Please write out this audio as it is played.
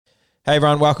Hey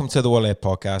everyone, welcome to the Woodlad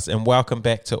Podcast and welcome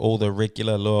back to all the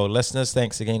regular loyal listeners.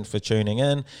 Thanks again for tuning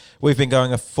in. We've been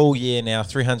going a full year now,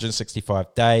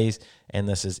 365 days, and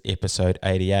this is episode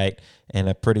 88 and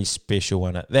a pretty special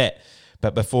one at that.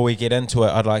 But before we get into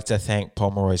it, I'd like to thank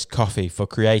Pomeroy's Coffee for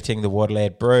creating the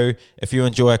Woodlad Brew. If you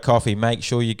enjoy a coffee, make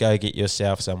sure you go get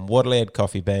yourself some Woodlad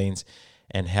coffee beans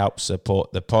and help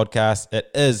support the podcast. It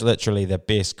is literally the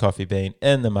best coffee bean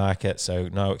in the market, so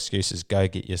no excuses, go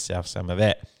get yourself some of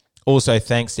that. Also,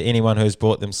 thanks to anyone who's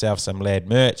bought themselves some Lad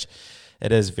merch.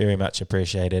 It is very much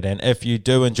appreciated. And if you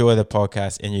do enjoy the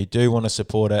podcast and you do want to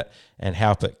support it and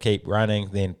help it keep running,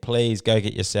 then please go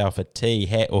get yourself a tee,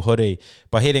 hat or hoodie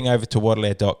by heading over to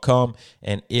woodlad.com,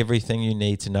 and everything you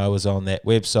need to know is on that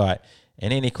website.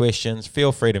 And any questions,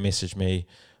 feel free to message me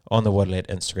on the Woodlad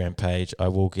Instagram page. I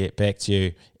will get back to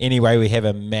you. Anyway, we have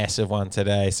a massive one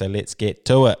today, so let's get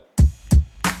to it.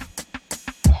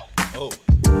 Oh.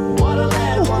 What a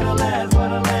lad, what a lad,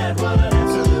 what a lad, what an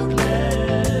absolute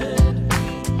lad.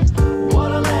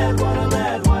 What a lad, what a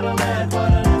lad, what a lad,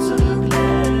 what an absolute lad.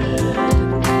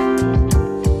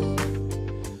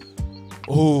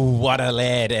 Oh, what a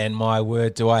lad, and my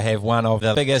word, do I have one of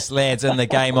the biggest lads in the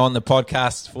game on the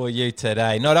podcast for you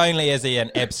today. Not only is he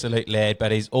an absolute lad,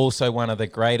 but he's also one of the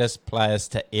greatest players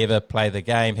to ever play the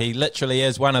game. He literally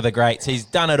is one of the greats. He's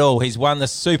done it all. He's won the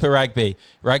Super Rugby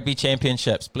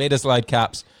Championships, Bledisloe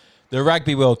Cups, the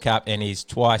Rugby World Cup, and he's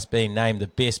twice been named the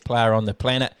best player on the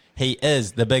planet. He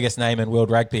is the biggest name in world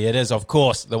rugby. It is, of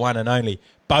course, the one and only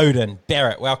Beauden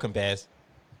Barrett. Welcome, Baz.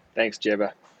 Thanks,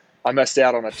 Jebba. I missed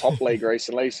out on a top league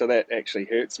recently, so that actually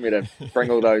hurts me to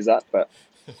bring all those up, but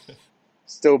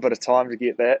still a bit of time to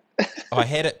get that. I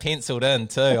had it penciled in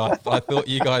too. I thought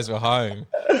you guys were home.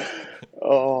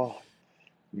 Oh,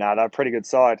 no, they're a pretty good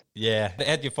side. Yeah.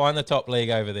 How'd you find the top league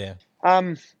over there?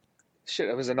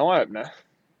 It was an eye-opener.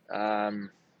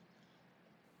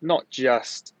 Not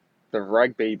just the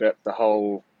rugby, but the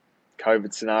whole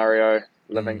COVID scenario,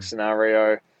 living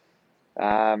scenario.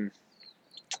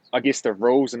 I guess the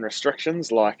rules and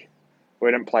restrictions, like we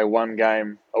didn't play one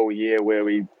game all year where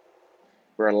we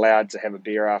were allowed to have a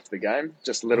beer after the game,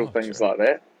 just little things true. Like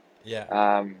that. Yeah.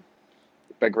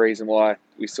 The big reason why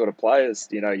we sort of play is,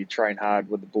 you train hard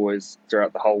with the boys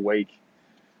throughout the whole week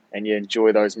and you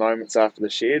enjoy those moments after the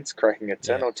sheds, cracking a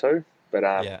tin or two. But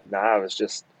it was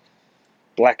just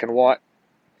black and white.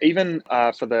 Even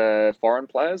for the foreign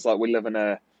players, like we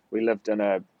lived in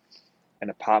an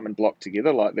apartment block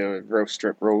together. Like there were real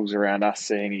strict rules around us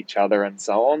seeing each other and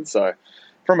so on. So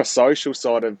from a social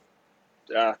side of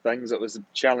things, it was a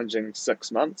challenging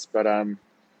 6 months. But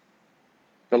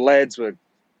the lads were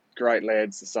great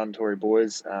lads, the Suntory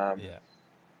boys.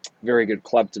 Very good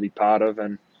club to be part of,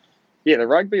 and the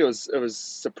rugby was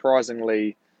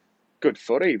surprisingly good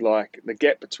footy. Like the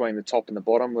gap between the top and the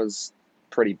bottom was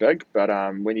pretty big, but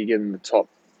when you get in the top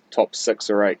 6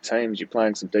 or 8 teams, you're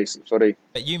playing some decent footy.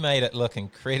 But you made it look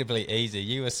incredibly easy.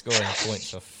 You were scoring points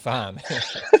for fun,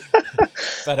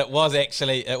 but it was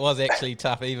actually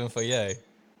tough even for you,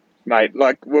 mate.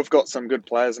 Like we've got some good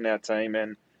players in our team,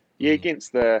 and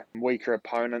against the weaker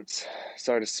opponents,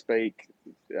 so to speak,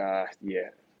 there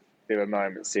were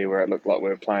moments there where it looked like we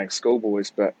were playing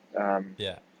schoolboys. But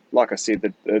like I said,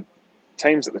 the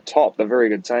teams at the top, they're very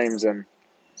good teams, and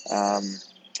I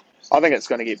think it's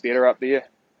going to get better up there.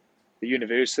 The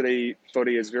university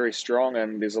footy is very strong,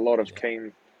 and there's a lot of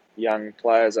keen young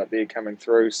players up there coming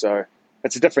through. So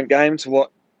it's a different game to what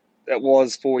it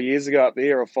was 4 years ago up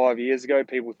there or 5 years ago.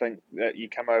 People think that you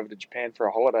come over to Japan for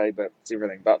a holiday, but it's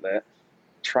everything but that.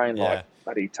 Train like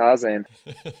bloody Tarzan.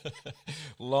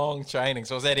 Long training.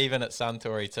 So was that even at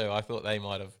Suntory too? I thought they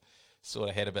might have sort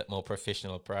of had a bit more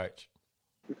professional approach.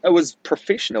 It was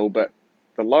professional, but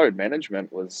the load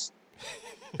management was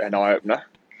an eye-opener.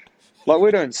 Like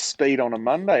we're doing speed on a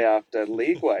Monday after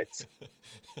leg weights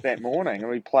that morning,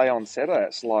 and we play on Saturday.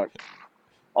 It's like,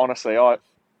 honestly,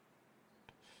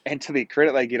 and to their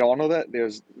credit, they get on with it.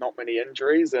 There's not many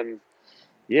injuries, and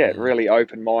it really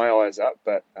opened my eyes up.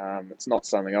 But it's not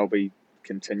something I'll be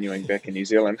continuing back in New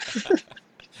Zealand.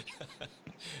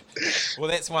 Well,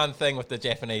 that's one thing with the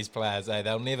Japanese players,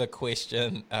 They'll never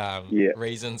question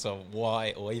reasons of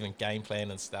why or even game plan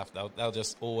and stuff. They'll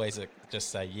just always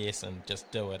just say yes and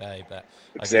just do it, But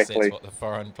I guess that's what the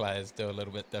foreign players do a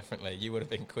little bit differently. You would have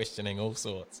been questioning all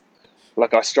sorts.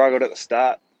 Look, I struggled at the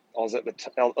start. I was at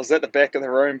the back of the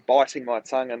room biting my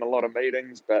tongue in a lot of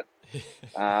meetings, but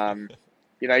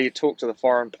you talk to the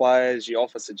foreign players, you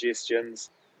offer suggestions.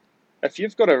 If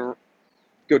you've got a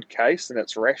good case and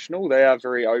it's rational, they are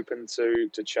very open to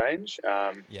change.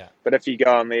 But if you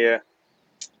go in there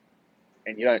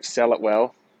and you don't sell it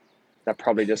well, they're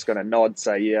probably just going to nod,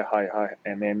 say, yeah, hi, hi,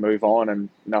 and then move on, and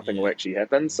nothing will actually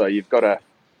happen. So you've got to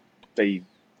be,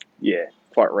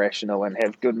 quite rational and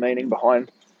have good meaning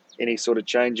behind any sort of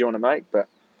change you want to make. But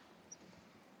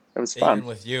it was fun. Even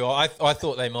with you, I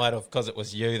thought they might have, because it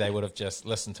was you, they would have just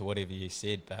listened to whatever you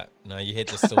said. But no, you had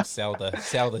to still sell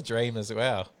the dream as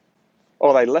well.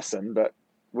 Oh, they listened, but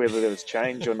whether there was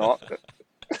change or not.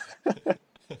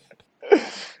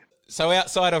 So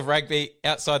outside of rugby,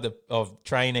 outside of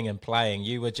training and playing,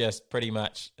 you were just pretty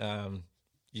much,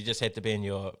 you just had to be in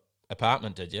your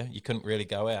apartment, did you? You couldn't really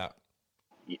go out?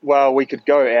 Well, we could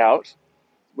go out.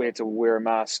 We had to wear a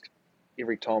mask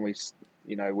every time we,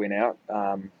 went out.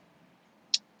 Han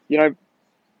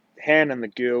and the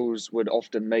girls would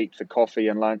often meet for coffee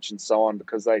and lunch and so on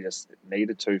because they just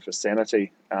needed to for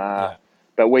sanity.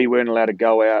 But we weren't allowed to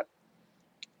go out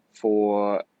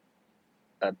for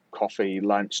a coffee,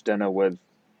 lunch, dinner with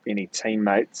any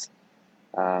teammates.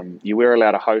 You were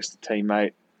allowed to host a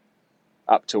teammate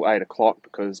up till 8 o'clock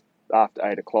because after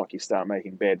 8 o'clock you start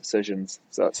making bad decisions,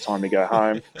 so it's time to go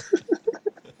home.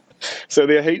 So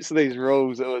there are heaps of these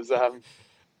rules. It was,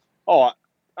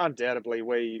 undoubtedly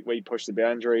we pushed the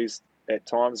boundaries at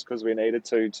times because we needed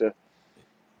to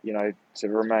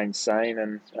remain sane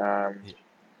and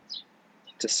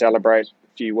to celebrate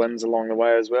a few wins along the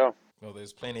way as well. Well,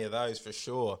 there's plenty of those for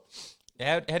sure.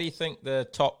 How do you think the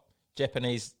top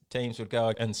Japanese teams would go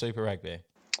in Super Rugby?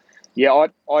 Yeah,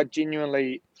 I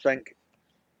genuinely think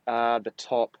the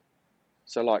top,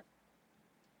 so like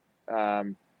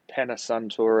Pana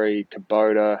Suntory,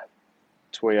 Kubota,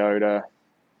 Toyota,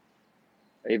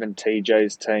 even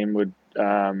TJ's team would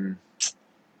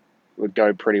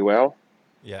go pretty well.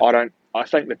 Yeah. I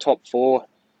think the top four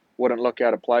wouldn't look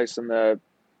out of place in the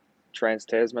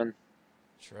Trans-Tasman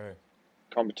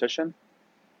competition.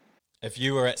 If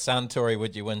you were at Suntory,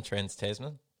 would you win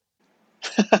Trans-Tasman?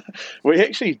 We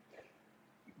actually,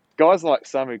 guys like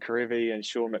Samu Karevi and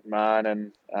Sean McMahon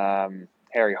and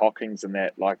Harry Hawkins and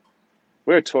that, like,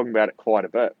 we were talking about it quite a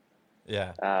bit.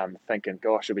 Yeah. Thinking,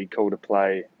 gosh, it'd be cool to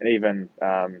play. And even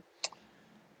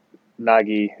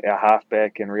Nagi, our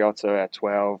halfback, and Ryoto, our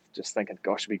 12, just thinking,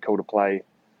 gosh, it'd be cool to play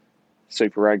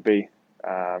Super Rugby.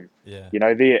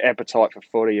 Their appetite for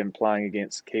footy and playing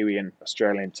against Kiwi and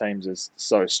Australian teams is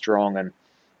so strong, and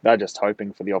they're just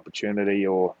hoping for the opportunity,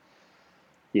 or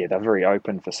they're very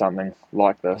open for something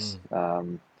like this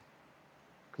because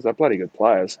they're bloody good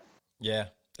players. Yeah.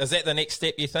 Is that the next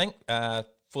step, you think,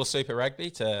 for Super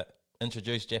Rugby, to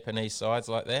introduce Japanese sides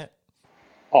like that?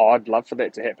 Oh, I'd love for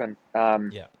that to happen.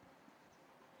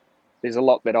 There's a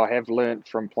lot that I have learnt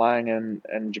from playing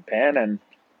in Japan, and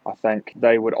I think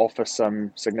they would offer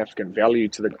some significant value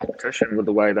to the competition with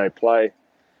the way they play.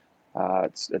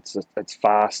 It's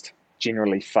fast,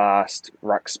 generally fast,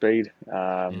 ruck speed.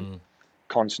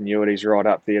 Continuity's right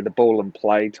up there. The ball and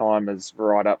play time is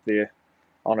right up there.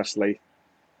 Honestly,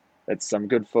 it's some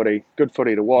good footy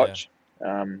to watch.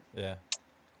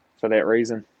 For that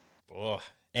reason. Oh.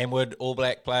 And would All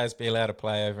Black players be allowed to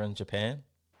play over in Japan?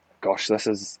 Gosh, this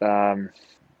is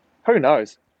who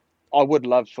knows. I would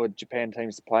love for Japan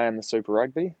teams to play in the Super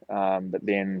Rugby, but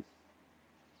then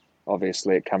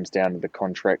obviously it comes down to the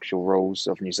contractual rules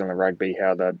of New Zealand Rugby,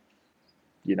 how at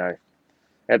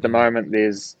the moment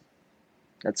it's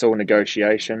all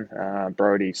negotiation.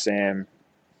 Brody, Sam,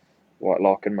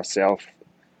 Whitelock and myself,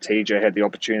 TJ had the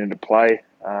opportunity to play.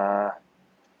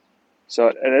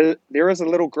 So there is a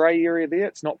little grey area there.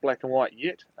 It's not black and white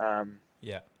yet.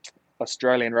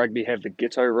 Australian Rugby have the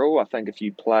ghetto rule. I think if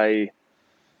you play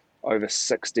over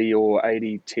 60 or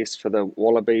 80 tests for the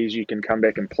Wallabies, you can come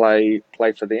back and play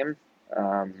for them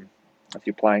if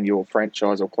you're playing your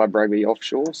franchise or club rugby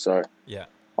offshore. So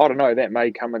I don't know, that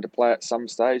may come into play at some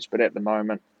stage, but at the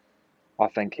moment I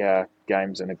think our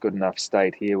game's in a good enough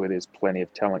state here where there's plenty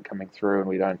of talent coming through and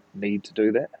we don't need to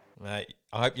do that. Mate,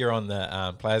 I hope you're on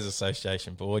the Players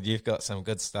Association board. You've got some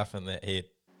good stuff in that head.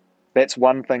 That's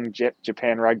one thing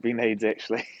Japan Rugby needs,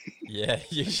 actually. Yeah,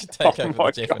 you should take over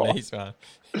the Japanese one.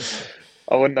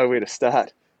 I wouldn't know where to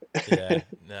start.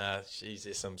 Geez,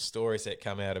 there's some stories that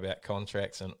come out about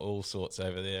contracts and all sorts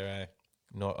over there, eh?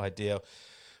 Not ideal.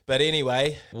 But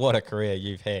anyway, what a career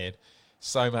you've had.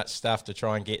 So much stuff to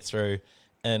try and get through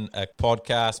in a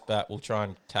podcast, but we'll try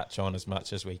and touch on as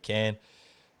much as we can.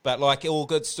 But like all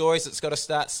good stories, it's got to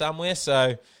start somewhere.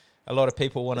 So a lot of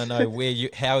people want to know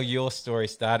how your story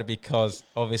started, because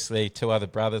obviously two other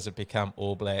brothers have become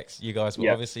All Blacks. You guys were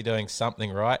obviously doing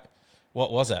something right.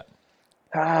 What was it?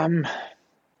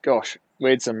 Gosh,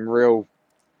 we had some real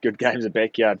good games of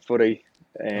backyard footy,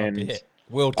 and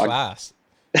world class.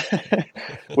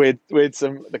 we had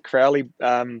the Crowley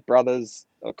brothers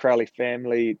Crowley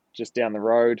family just down the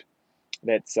road.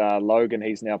 That's Logan.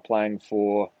 He's now playing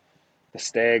for the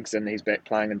Stags, and he's back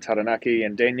playing in Taranaki,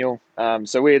 and Daniel.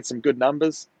 So we had some good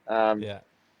numbers.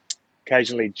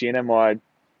 Occasionally Jenna,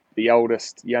 the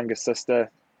younger sister,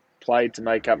 played to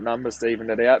make up numbers to even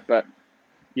it out. But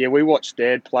yeah, we watched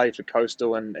Dad play for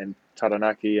Coastal and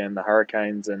Taranaki and the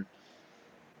Hurricanes, and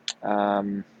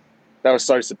they were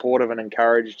so supportive and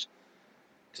encouraged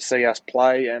to see us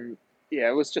play. And yeah,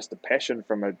 it was just a passion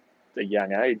from a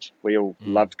young age. We all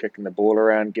loved kicking the ball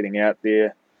around, getting out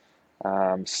there,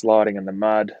 sliding in the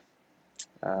mud.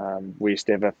 We used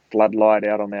to have a floodlight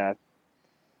out on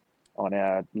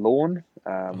our lawn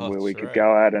where we could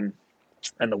go out and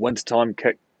in the wintertime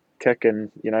kick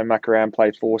and muck around,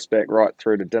 play force back right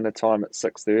through to dinner time at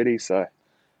 6:30. So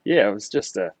yeah, it was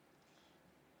just a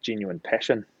genuine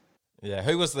passion. Yeah,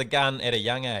 who was the gun at a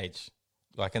young age,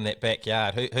 like in that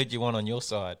backyard? Who'd you want on your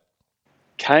side?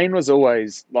 Kane was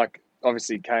always, like,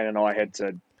 obviously Kane and I had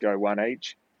to go one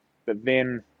each, but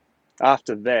then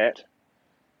after that,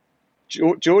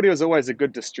 Geordie was always a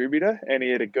good distributor, and he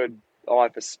had a good eye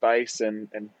for space and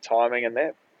timing and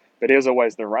that. But he was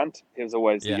always the runt. He was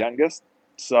always the youngest.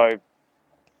 So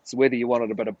it's whether you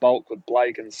wanted a bit of bulk with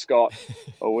Blake and Scott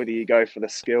or whether you go for the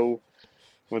skill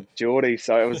with Geordie.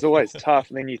 So it was always tough.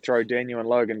 And then you throw Daniel and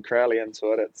Logan Crowley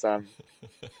into it.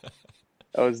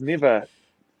 It was never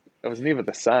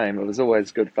the same. It was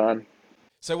always good fun.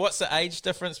 So what's the age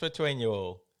difference between you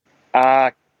all?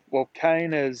 Well,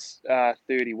 Kane is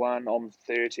 31. I'm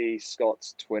 30.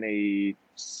 Scott's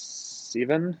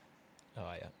 27.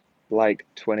 Oh, yeah. Blake,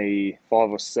 25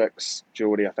 or 6.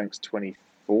 Geordie, I think, is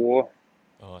 24.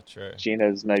 Oh, true.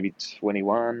 Jenna's maybe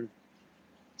 21.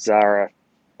 Zara,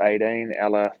 18.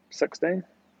 Ella, 16.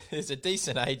 There's a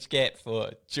decent age gap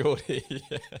for Geordie.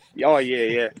 Oh,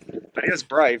 yeah. But he was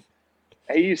brave.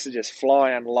 He used to just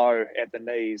fly in low at the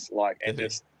knees, and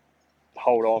just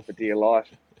hold on for dear life.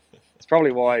 It's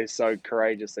probably why he's so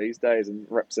courageous these days and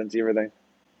rips into everything.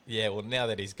 Yeah, well, now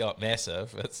that he's got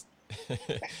massive,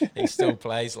 he still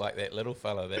plays like that little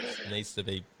fella that needs to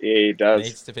be. Yeah, he does.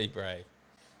 Needs to be brave.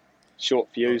 Short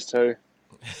fuse too.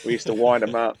 We used to wind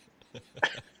him up.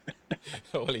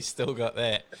 Well, he's still got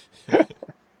that.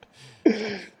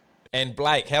 And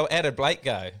Blake, how did Blake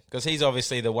go? Because he's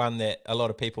obviously the one that a lot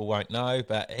of people won't know,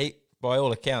 but he, by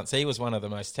all accounts, he was one of the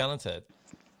most talented.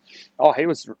 Oh, he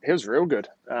was real good.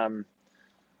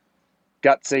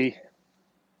 Gutsy,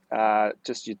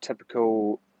 just your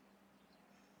typical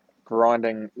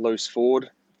grinding loose forward,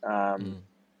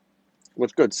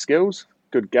 with good skills,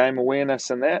 good game awareness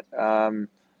and that.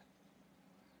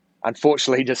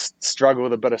 Unfortunately, just struggled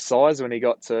with a bit of size when he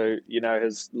got to,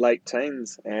 his late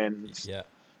teens. And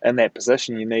in that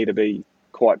position, you need to be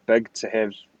quite big to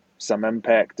have some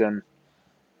impact and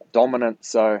dominance.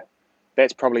 So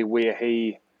that's probably where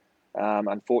he,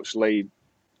 unfortunately,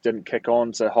 didn't kick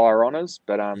on to higher honours.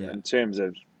 But in terms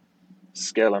of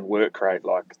skill and work rate,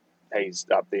 he's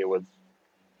up there with,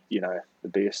 the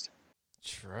best.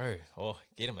 True. Oh,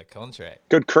 get him a contract.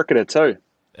 Good cricketer too.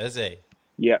 Is he?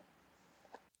 Yeah.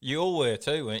 You all were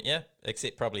too, weren't you?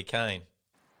 Except probably Kane.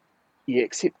 Yeah,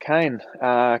 except Kane.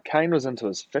 Kane was into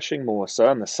his fishing more.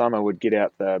 So in the summer, would get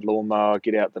out the lawnmower,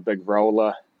 get out the big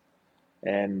roller,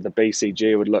 and the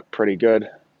BCG would look pretty good.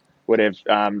 Would have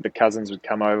the cousins would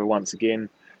come over once again.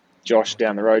 Josh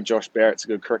down the road. Josh Barrett's a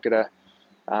good cricketer.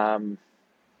 We'd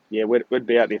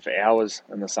be out there for hours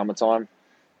in the summertime.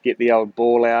 Get the old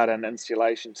ball out and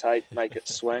insulation tape, make it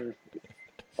swing,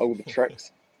 all the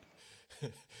tricks.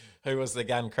 Who was the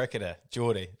gun cricketer?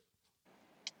 Geordie.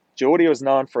 Geordie was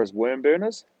known for his worm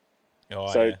burners.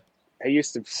 Oh, so he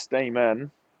used to steam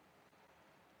in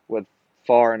with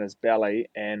fire in his belly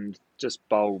and just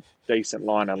bowl decent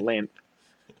line of length.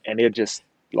 And he'd just,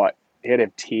 he'd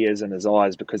have tears in his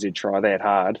eyes because he'd try that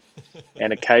hard.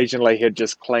 And occasionally he'd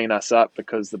just clean us up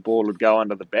because the ball would go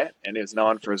under the bat. And he was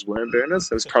known for his worm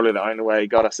burners. It was probably the only way he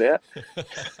got us out.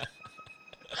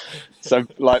 So,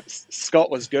 Scott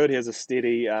was good. He was a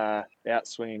steady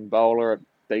out-swinging bowler, a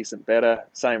decent batter.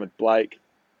 Same with Blake.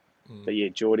 But yeah,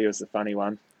 Geordie was the funny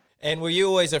one. And were you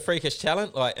always a freakish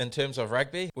talent, in terms of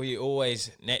rugby? Were you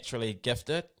always naturally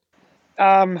gifted?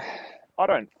 I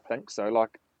don't think so.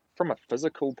 From a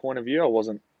physical point of view, I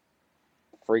wasn't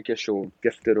freakish or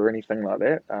gifted or anything like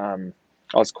that. I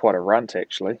was quite a runt,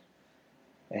 actually.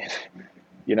 And,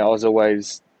 I was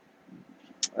always...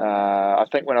 I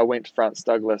think when I went to France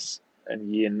Douglas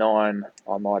in year 9,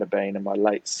 I might have been in my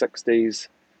mid 60s.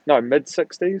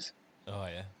 Oh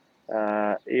yeah.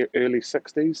 Early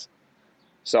 60s.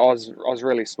 So I was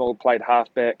really small. Played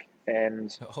halfback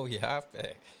and. Oh, yeah,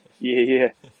 halfback.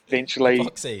 Yeah. Eventually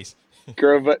Boxies.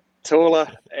 grew a taller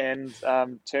and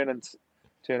turn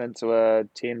into a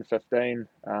 10, 15.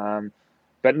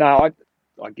 But no,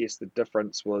 I guess the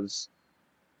difference was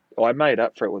I made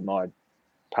up for it with my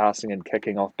passing and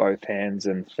kicking off both hands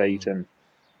and feet, and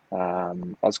I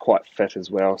was quite fit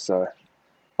as well, so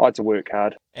I had to work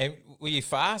hard. And were you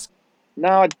fast?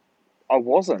 No, I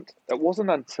wasn't. It wasn't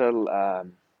until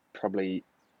probably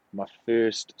my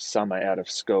first summer out of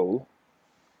school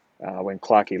when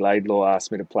Clarkie Laidlaw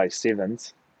asked me to play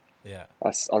sevens. Yeah. I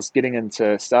was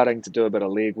starting to do a bit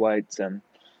of leg weights and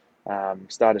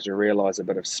started to realise a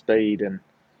bit of speed. And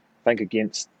I think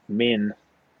against men,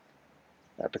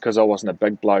 because I wasn't a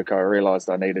big bloke, I realised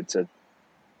I needed to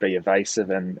be evasive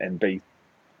and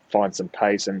find some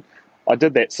pace. And I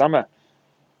did that summer.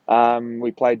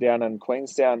 We played down in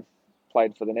Queenstown,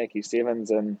 played for the Naki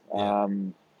Sevens, and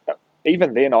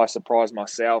even then I surprised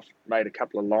myself, made a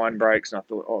couple of line breaks, and I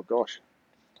thought, oh gosh,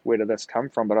 where did this come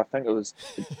from? But I think it was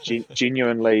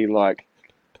genuinely like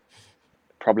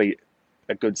probably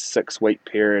a good 6 week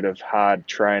period of hard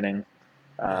training,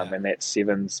 and that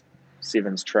sevens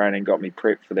training got me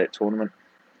prepped for that tournament.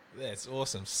 That's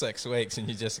awesome. 6 weeks and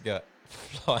you just got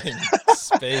flying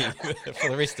speed for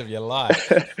the rest of your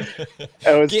life.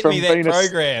 It was Get me that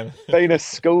program. Being a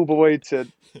schoolboy to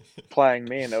playing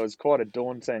men, it was quite a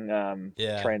daunting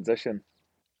transition.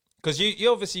 Because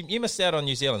you obviously missed out on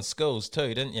New Zealand schools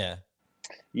too, didn't you?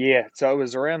 Yeah, so it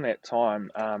was around that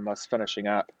time I was finishing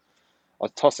up. I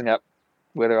was tossing up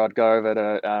whether I'd go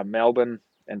over to Melbourne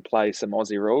and play some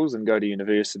Aussie rules and go to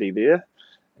university there,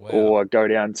 or go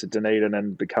down to Dunedin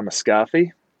and become a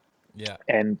scarfie. Yeah.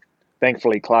 And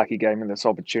thankfully, Clarkie gave me this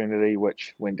opportunity,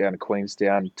 which went down to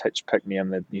Queenstown. Titch picked me in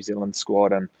the New Zealand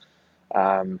squad, and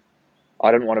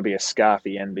I didn't want to be a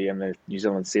scarfie and be in the New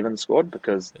Zealand 7 squad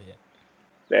because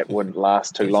that wouldn't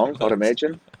last too long, I'd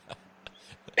imagine.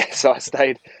 So I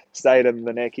stayed in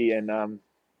the Naki and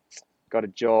got a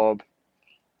job,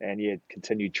 and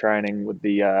continued training with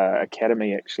the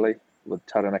academy actually with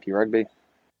Taranaki Rugby.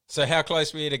 So how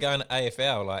close were you to going to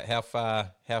AFL? Like how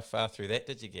far through that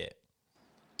did you get?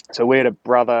 So we had a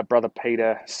brother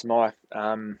Peter Smythe,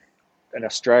 an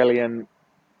Australian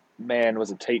man, was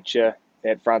a teacher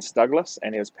at Francis Douglas,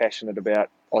 and he was passionate about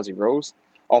Aussie rules.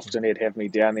 Often he'd have me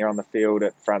down there on the field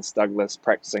at Francis Douglas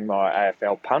practicing my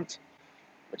AFL punt,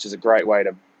 which is a great way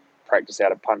to practice how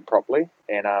to punt properly.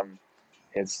 And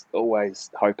is always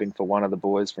hoping for one of the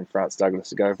boys from Francis Douglas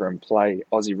to go over and play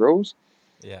Aussie rules.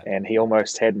 Yeah. And he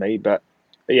almost had me, but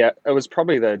yeah, it was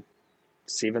probably the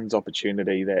sevens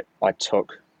opportunity that I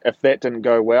took. If that didn't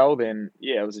go well, then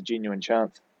it was a genuine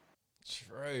chance.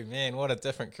 True, man. What a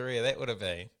different career that would have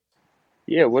been.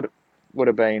 Yeah, would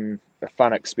have been a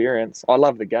fun experience. I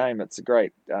love the game. It's a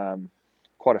great,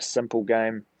 quite a simple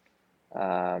game.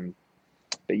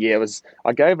 But yeah,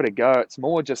 I gave it a go. It's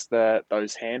more just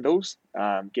those handles,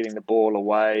 getting the ball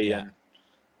away, and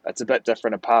it's a bit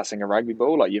different of passing a rugby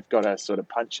ball. Like you've got to sort of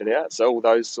punch it out. So all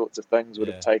those sorts of things would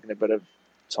have taken a bit of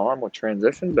time or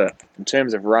transition. But in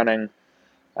terms of running,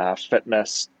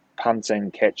 fitness,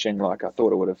 punting, catching, like I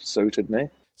thought it would have suited me.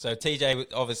 So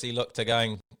TJ obviously looked to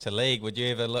going to league. Would you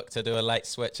ever look to do a late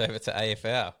switch over to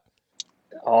AFL?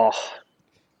 Oh,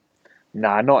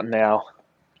 nah, not now.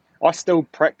 I still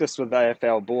practice with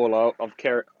AFL ball.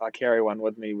 I carry one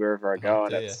with me wherever I go,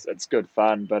 and it's good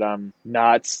fun. But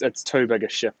it's too big a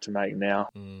shift to make now.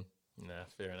 No,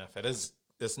 fair enough.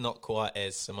 It's not quite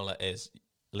as similar as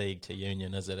league to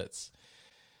union, is it? It's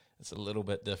a little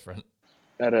bit different.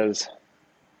 It is,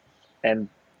 and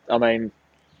I mean,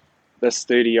 this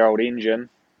 30-year-old engine,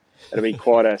 it'll be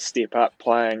quite a step up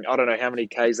playing. I don't know how many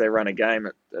Ks they run a game.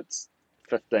 It's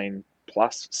 15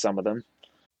 plus, some of them.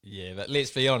 Yeah, but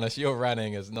let's be honest, your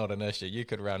running is not an issue. You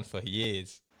could run for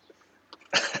years.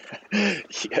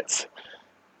 Yes.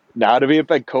 No, it'd be a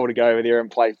big call to go over there and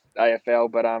play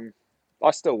AFL, but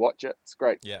I still watch it. It's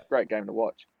great. Yeah. Great game to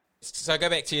watch. So go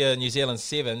back to your New Zealand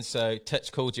Sevens. So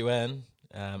Titch called you in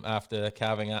after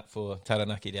carving up for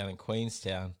Taranaki down in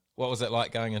Queenstown. What was it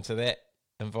like going into that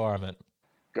environment?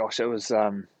 Gosh, it was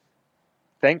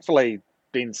thankfully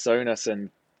Ben Souness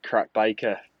and Crut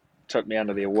Baker took me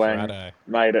under their wing,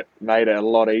 made it a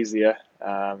lot easier.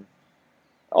 I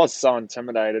was so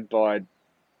intimidated by,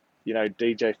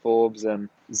 DJ Forbes and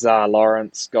Zar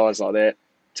Lawrence, guys like that.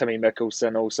 Timmy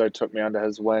Mickelson also took me under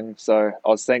his wing, so I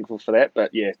was thankful for that.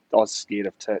 But yeah, I was scared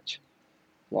of Titch,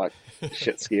 like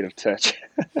shit scared of Titch.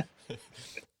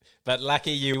 But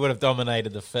lucky you would have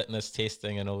dominated the fitness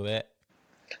testing and all that.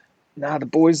 Nah, the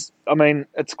boys, I mean,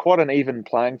 it's quite an even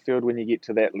playing field when you get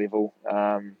to that level.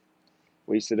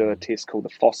 We used to do a test called the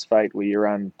phosphate where you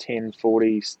run 10,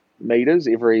 40 metres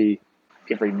every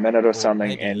every minute or something.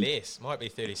 Maybe and less. Might be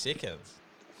 30 seconds.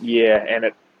 Yeah, and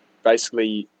it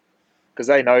basically, because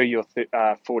they know your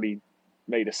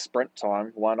 40-meter sprint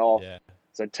time, one off. Yeah.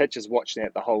 So Titch is watching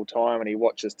that the whole time, and he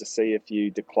watches to see if you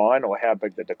decline or how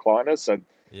big the decline is. So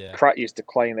Yeah. Crut used to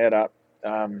clean that up.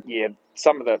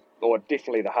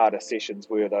 Definitely the hardest sessions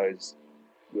were those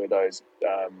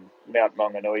Mount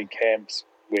Maunganui camps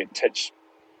where Titch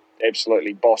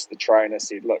absolutely bossed the trainer,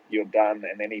 said, "Look, you're done,"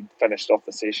 and then he finished off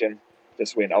the session.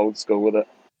 Just went old school with it.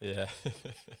 Yeah.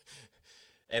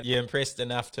 And you impressed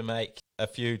enough to make a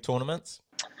few tournaments?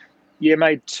 Yeah,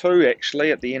 made 2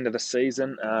 actually at the end of the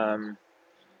season.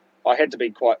 I had to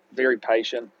be very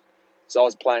patient. So I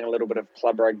was playing a little bit of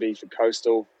club rugby for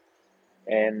Coastal,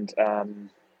 and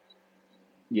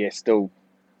still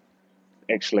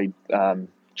actually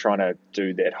trying to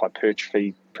do that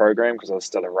hypertrophy program because I was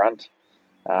still a runt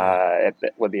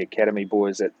with the academy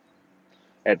boys at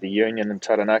the Union in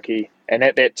Taranaki. And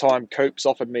at that time, Coops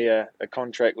offered me a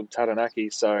contract with Taranaki,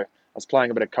 so I was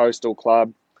playing a bit of Coastal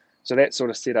club. So that sort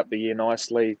of set up the year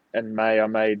nicely. In May, I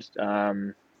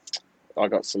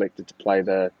got selected to play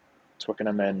the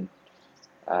Twickenham and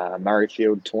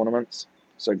Murrayfield tournaments.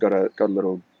 So got a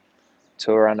little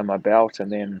tour under my belt,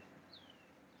 and then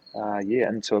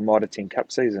into a Mitre 10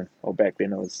 Cup season. Or back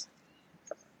then it was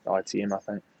ITM, I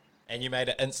think. And you made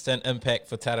an instant impact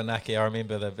for Taranaki. I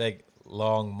remember the big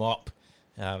long mop,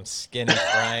 skinny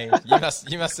frame. You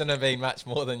mustn't have been much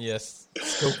more than your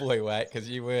schoolboy weight, because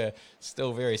you were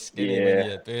still very skinny when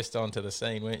you burst onto the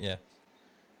scene, weren't you?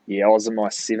 Yeah, I was in my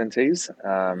 70s,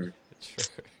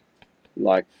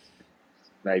 like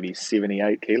maybe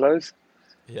 78 kilos.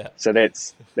 Yeah. So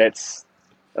that's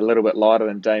a little bit lighter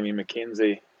than Damien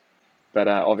McKenzie, but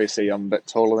obviously I'm a bit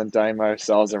taller than Damo,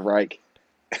 so I was a rake.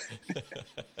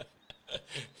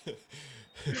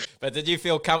 But did you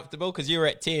feel comfortable? Because you were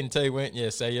at 10 too, weren't you?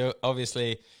 So you're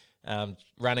obviously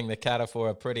running the kata for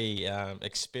a pretty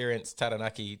experienced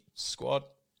Taranaki squad.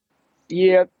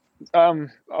 Yeah.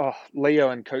 Leo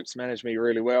and Coops managed me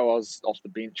really well. I was off the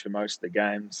bench for most of the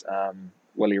games.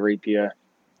 Willie Repier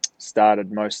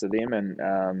started most of them, and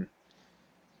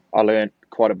I learned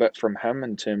quite a bit from him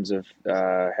in terms of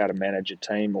how to manage a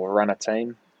team or run a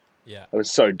team. Yeah. It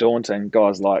was so daunting.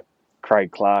 Guys like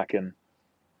Craig Clark and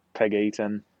Pig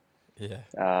Eaton. Yeah.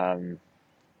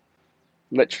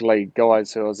 Literally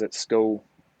guys who I was at school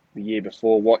the year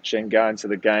before watching, going to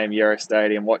the game, Yarra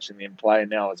Stadium, watching them play, and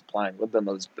now I was playing with them.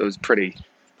 It was pretty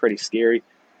scary.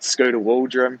 Scooter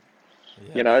Waldrum,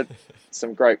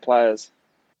 some great players.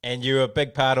 And you were a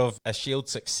big part of a Shield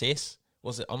success.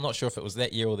 Was it? I'm not sure if it was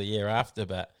that year or the year after,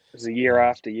 but it was a year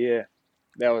after. Yeah,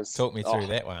 that was. Talk me through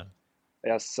that one.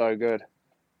 That was so good.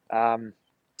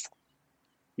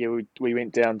 We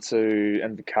went down to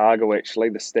Invercargill. Actually,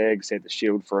 the Stags had the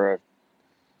Shield for a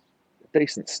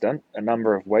decent stint, a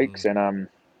number of weeks, and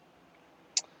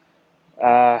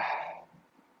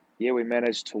we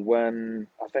managed to win.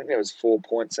 I think there was 4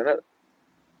 points in it.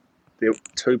 There were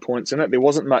 2 points in it. There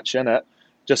wasn't much in it.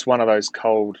 Just one of those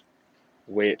cold,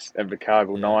 wet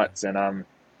Invercargill nights, and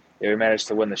we managed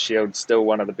to win the Shield. Still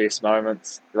one of the best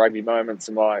rugby moments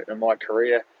in my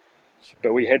career.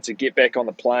 But we had to get back on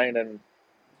the plane, and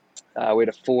we had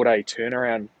a 4-day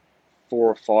turnaround, 4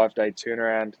 or 5 day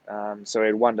turnaround. So we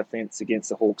had one defence against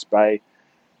the Hawke's Bay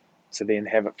to then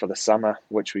have it for the summer,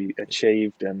 which we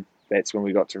achieved, and that's when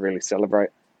we got to really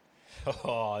celebrate.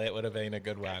 Oh, that would have been a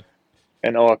good one.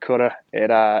 And Oakura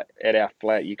at our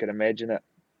flat, you could imagine it.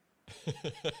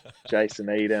 Jason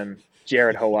Eden,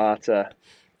 Jared Hoata,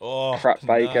 Crut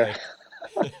Baker.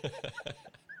 No.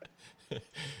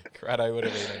 Cruddo would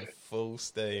have been in full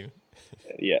steam.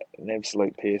 Yeah, an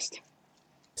absolute pest.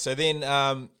 So then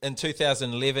in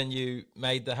 2011, you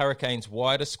made the Hurricanes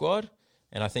wider squad,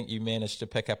 and I think you managed to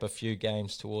pick up a few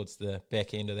games towards the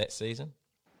back end of that season.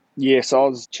 Yes, I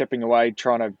was chipping away,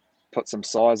 trying to put some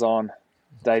size on.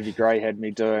 Davey Gray had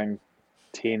me doing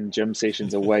 10 gym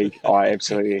sessions a week. I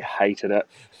absolutely hated it,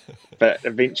 but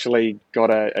eventually got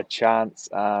a chance.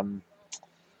 I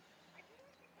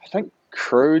think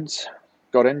Crudes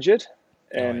got injured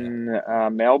in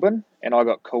Melbourne, and I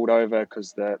got called over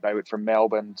because they went from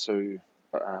Melbourne to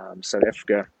South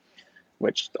Africa,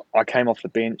 which I came off the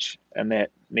bench. In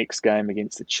that next game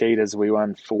against the Cheetahs, we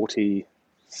won 47-50.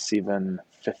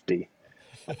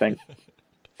 I think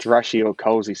Drushy or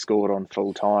Colsey scored on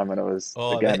full time, and it was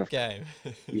a game.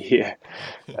 Yeah.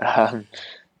 So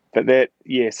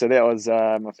that was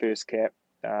my first cap.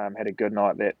 Had a good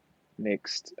night that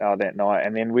night,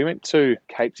 and then we went to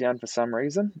Cape Town for some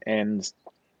reason, and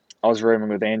I was rooming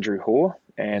with Andrew Hoare,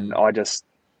 and I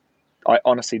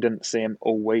honestly didn't see him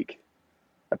all week,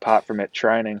 apart from at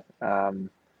training.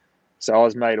 So I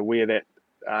was made aware that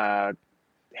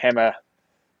Hammer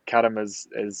cut him as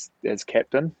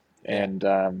captain,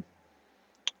 and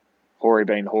Hoary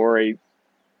being Hoary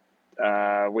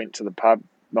went to the pub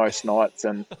most nights,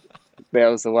 and that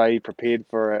was the way he prepared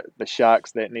for the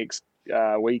Sharks that next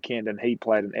weekend, and he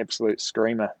played an absolute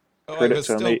screamer. Oh, Credit he was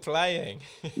still playing.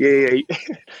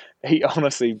 He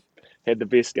honestly had the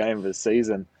best game of his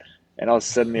season, and I was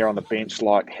sitting there on the bench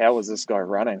like, how is this guy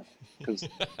running? Because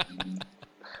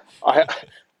I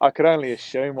could only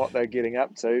assume what they're getting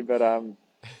up to, but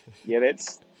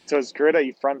that's to his credit,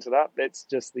 he fronted up. That's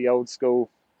just the old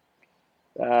school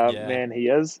man he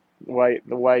is,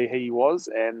 the way he was,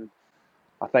 and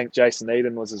I think Jason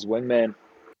Eden was his wingman.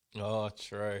 Oh,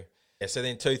 true. Yeah, so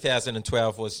then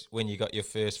 2012 was when you got your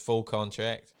first full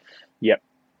contract. Yep,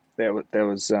 that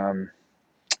was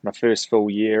my first full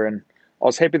year, and I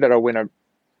was happy that I went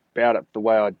about it the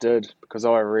way I did, because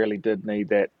I really did need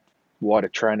that wider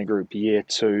training group year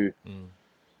to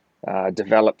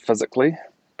develop physically,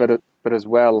 but as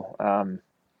well,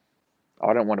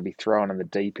 I don't want to be thrown in the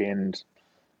deep end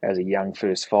as a young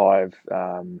first five,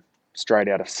 straight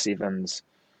out of sevens,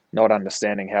 not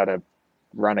understanding how to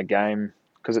run a game,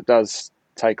 because it does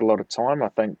take a lot of time. I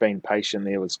think being patient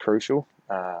there was crucial.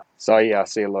 I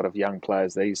see a lot of young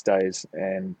players these days,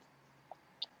 and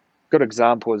a good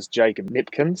example is Jacob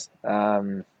Nepkins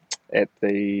at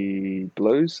the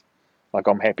Blues. Like,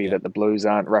 I'm happy that the Blues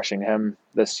aren't rushing him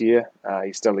this year.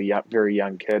 He's still a very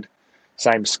young kid.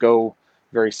 Same school,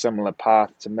 very similar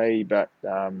path to me, but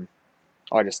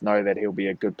I just know that he'll be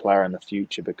a good player in the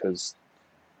future because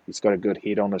he's got a good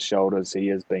head on his shoulders. He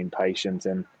has been patient,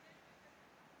 and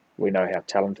we know how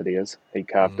talented he is. He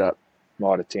carved up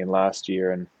Mitre 10 last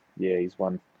year, and he's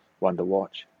one to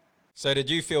watch. So did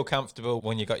you feel comfortable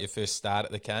when you got your first start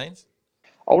at the Canes?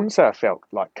 I wouldn't say I felt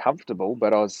like comfortable,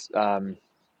 but I was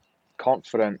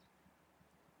confident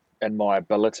in my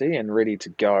ability and ready to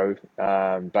go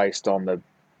based on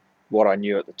what I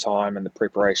knew at the time and the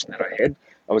preparation that I had.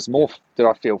 I was more, did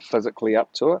I feel physically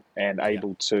up to it and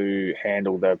able to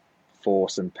handle the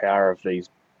force and power of these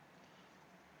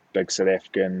big South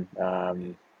African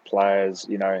players,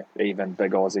 even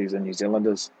big Aussies and New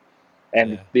Zealanders?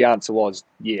 And the answer was,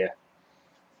 you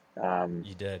did.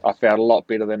 I felt a lot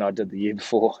better than I did the year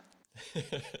before.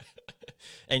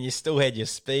 And you still had your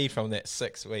speed from that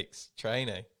 6 weeks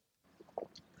training.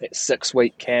 That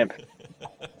 6-week camp,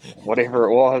 whatever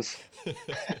it was.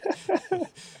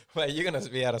 Well, you're going to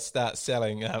be able to start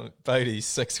selling Bodie's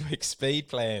 6-week speed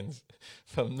plans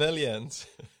for millions.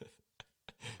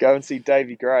 Go and see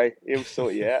Davey Gray. He'll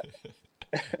sort you out.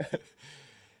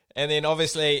 And then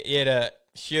obviously you had a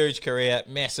huge career,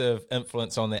 massive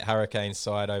influence on that Hurricanes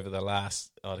side over the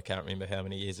last, I can't remember how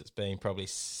many years it's been, probably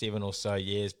 7 or so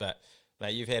years. But,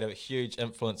 mate, you've had a huge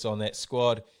influence on that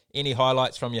squad. Any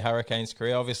highlights from your Hurricanes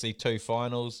career? Obviously 2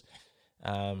 finals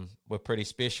were pretty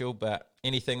special, but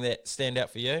anything that stand out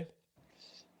for you?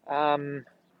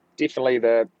 Definitely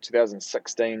the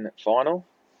 2016 final.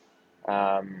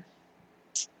 To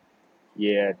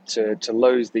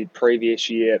lose the previous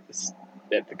year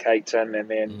at the Cape Town and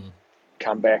then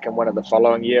come back and win it the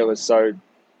following year was so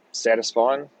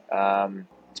satisfying. To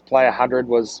play 100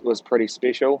 was pretty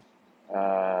special.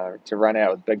 To run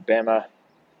out with Big Bama,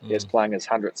 he was playing his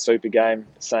 100th Super game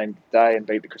the same day and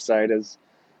beat the Crusaders,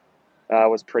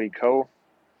 was pretty cool.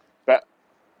 But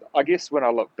I guess when I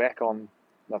look back on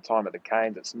my time at the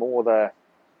Canes, it's more the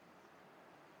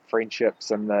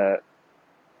friendships and those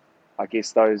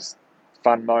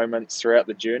fun moments throughout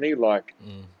the journey, like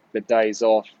the days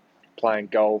off, playing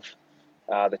golf,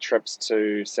 the trips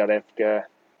to South Africa,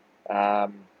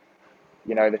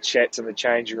 the chats in the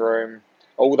changing room,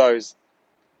 all those.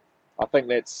 I think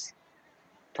those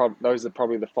are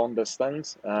probably the fondest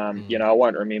things. I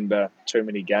won't remember too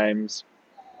many games,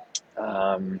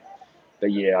 but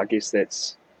I guess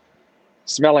that's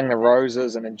smelling the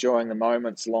roses and enjoying the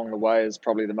moments along the way is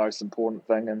probably the most important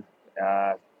thing. And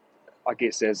I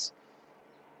guess as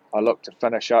I look to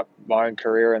finish up my own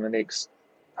career in the next,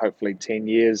 hopefully, 10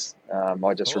 years,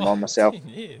 I just remind myself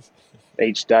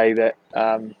each day that,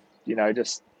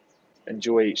 just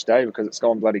enjoy each day because it's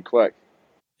gone bloody quick.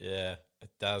 Yeah, it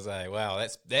does, eh? Wow,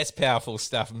 that's powerful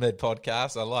stuff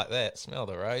mid-podcast. I like that. Smell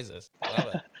the roses.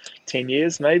 Love it. 10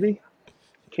 years, maybe?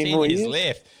 10 more years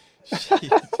left. What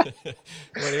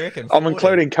do you reckon? 40? I'm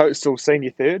including coastal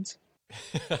senior thirds.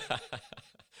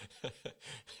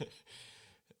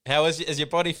 How is your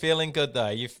body feeling good, though?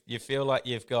 You feel like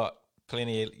you've got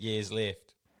plenty of years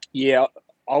left? Yeah,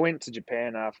 I went to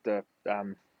Japan after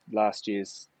last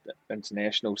year's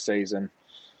international season.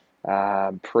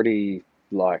 Pretty,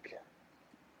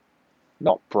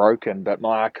 not broken, but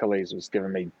my Achilles was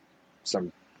giving me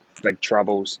some big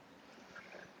troubles.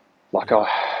 Like I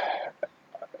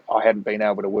hadn't been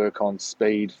able to work on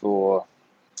speed for,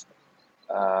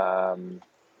 a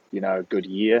good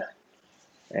year.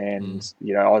 And,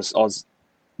 I was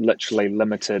literally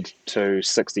limited to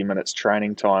 60 minutes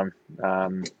training time,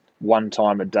 one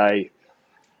time a day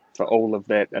for all of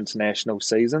that international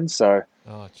season. So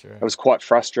it was quite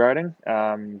frustrating,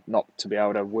 not to be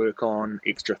able to work on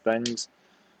extra things,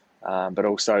 but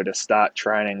also to start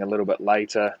training a little bit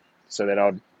later so that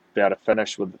I'd be able to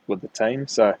finish with the team.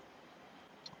 So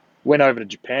went over to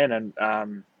Japan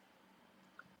and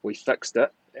we fixed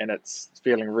it, and it's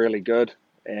feeling really good.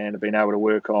 And I've been able to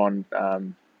work on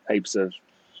heaps of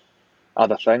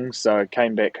other things. So I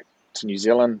came back to New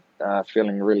Zealand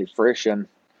feeling really fresh, and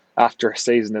after a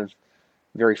season of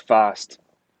very fast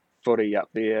footy up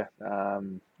there,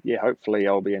 hopefully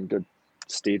I'll be in good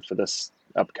stead for this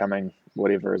upcoming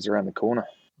whatever is around the corner.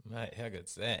 Mate, how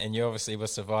good's that? And you obviously were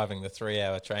surviving the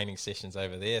 3-hour training sessions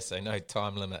over there, so no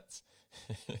time limits,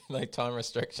 no time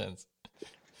restrictions.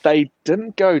 They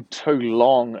didn't go too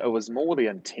long. It was more the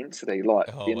intensity, like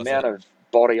the amount of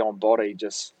body on body,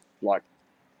 just like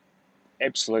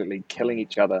absolutely killing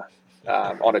each other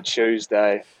on a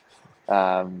Tuesday.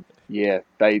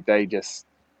 They just,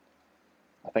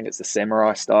 I think it's the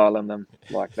samurai style in them.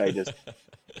 Like they just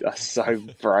are so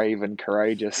brave and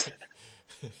courageous.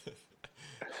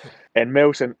 And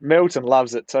Milton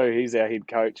loves it too. He's our head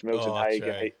coach, Milton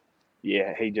Hager.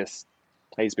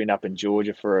 He's been up in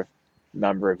Georgia for a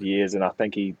number of years, and I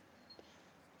think he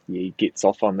gets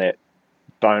off on that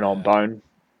bone on bone.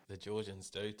 The Georgians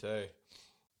do too.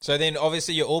 So then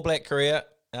obviously your All Black career,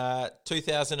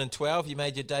 2012, you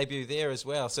made your debut there as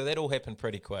well. So that all happened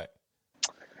pretty quick.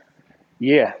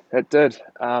 Yeah, it did.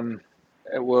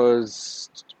 It was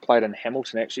played in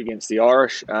Hamilton actually against the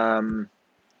Irish.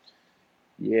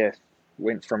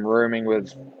 Went from rooming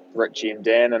with Richie and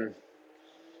Dan and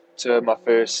to my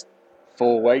first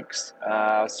 4 weeks.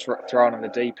 I was thrown in the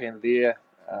deep end there.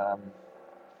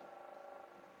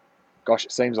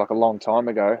 It seems like a long time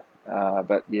ago.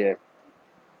 But yeah,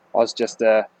 I was just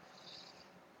a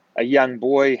young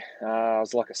boy. I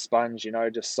was like a sponge,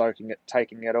 just soaking it,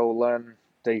 taking it all in.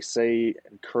 DC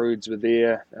and Crudes were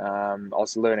there. I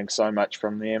was learning so much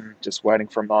from them, just waiting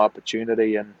for my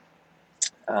opportunity, and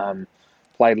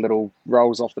played little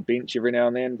roles off the bench every now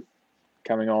and then,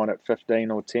 coming on at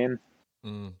 15 or 10.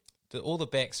 All the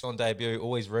backs on debut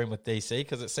always room with DC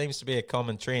because it seems to be a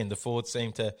common trend. The forwards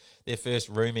their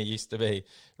first roomie used to be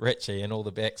Richie, and all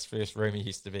the backs' first roomie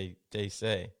used to be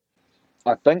DC.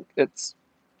 I think it's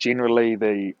generally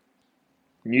the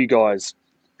new guys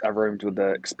are roomed with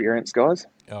the experienced guys.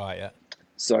 Oh, yeah.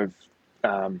 So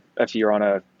if you're on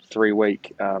a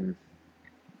 3-week,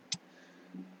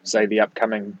 say the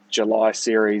upcoming July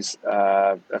series,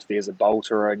 if there's a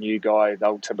bolter or a new guy,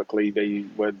 they'll typically be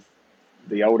with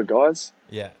the older guys.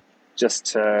 Yeah. Just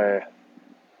to,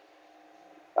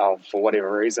 for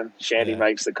whatever reason, Shandy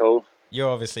makes the call. You're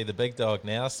obviously the big dog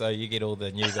now, so you get all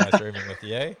the new guys rooming with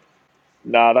you.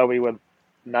 No, they'll be with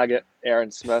Nugget, Aaron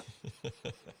Smith.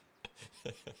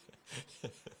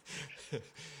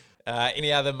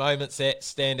 Any other moments that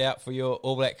stand out for your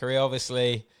All Black career?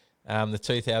 Obviously, the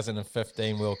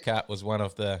 2015 World Cup was one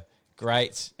of the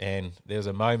greats, and there was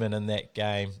a moment in that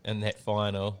game, in that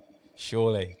final,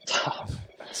 surely.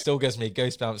 Still gives me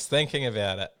goosebumps thinking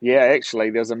about it. Yeah, actually,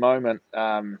 there was a moment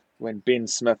when Ben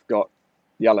Smith got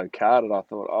yellow carded. I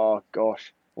thought, oh,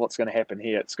 gosh, what's going to happen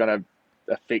here? It's going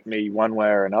to affect me one way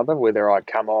or another, whether I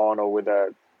come on or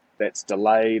whether that's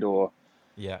delayed or...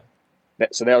 Yeah.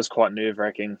 So that was quite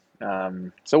nerve-wracking.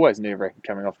 It's always nerve-wracking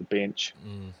coming off the bench.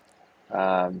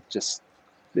 Just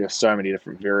there are so many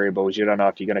different variables. You don't know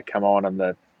if you're going to come on in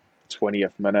the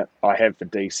 20th minute. I have for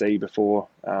DC before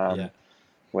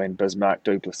when Bismarck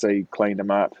du Plessis cleaned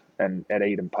him up at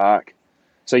Eden Park.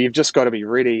 So you've just got to be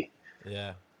ready.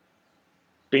 Yeah.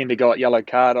 Bender got yellow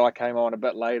card. I came on a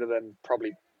bit later than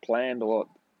probably planned or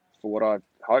for what I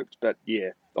hoped. But,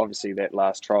 yeah, obviously that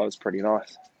last try was pretty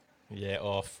nice.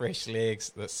 Yeah, fresh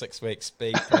legs, the 6-week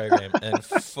speed program in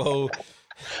full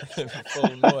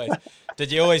noise.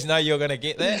 Did you always know you were going to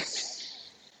get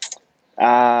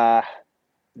that?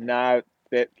 No,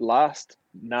 that last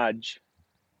nudge,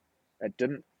 it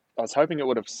didn't. I was hoping it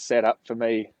would have set up for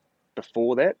me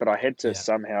before that, but I had to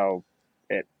somehow,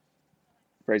 at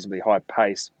reasonably high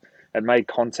pace, it made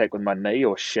contact with my knee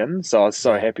or shin. So I was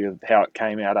so happy with how it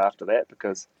came out after that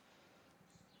because,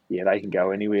 they can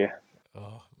go anywhere.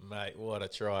 Oh, mate, what a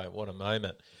try. What a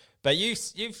moment. But you've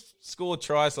scored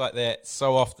tries like that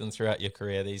so often throughout your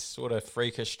career, these sort of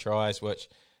freakish tries which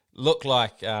look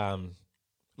like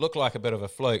look like a bit of a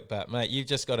fluke, but mate, you've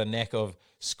just got a knack of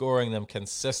scoring them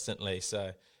consistently.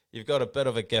 So you've got a bit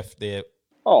of a gift there.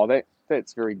 Oh,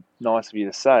 that's very nice of you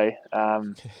to say.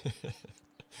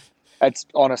 It's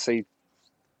honestly,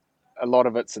 a lot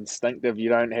of it's instinctive. You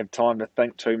don't have time to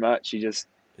think too much. You just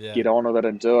get on with it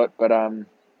and do it. But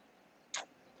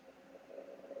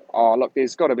look,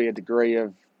 there's got to be a degree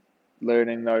of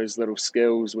learning those little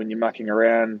skills when you're mucking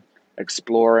around,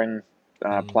 exploring,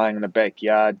 playing in the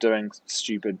backyard, doing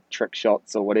stupid trick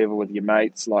shots or whatever with your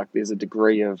mates. Like, there's a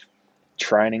degree of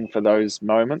training for those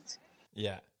moments.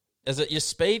 Yeah. Is it your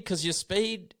speed? Because your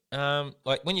speed,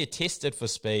 like when you're tested for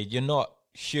speed, you're not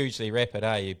hugely rapid,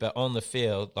 are you? But on the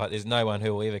field, like, there's no one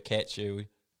who will ever catch you.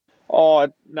 Oh,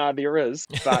 no, there is.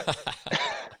 But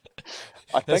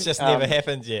I think it's just never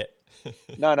happened yet.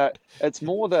 No, it's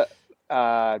more that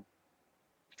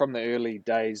from the early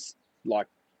days, like,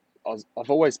 I've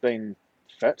always been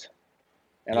fit,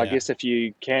 and I guess if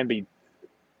you can be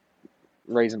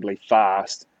reasonably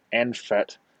fast and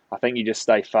fit, I think you just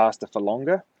stay faster for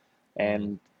longer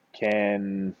and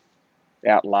can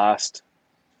outlast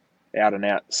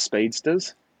out-and-out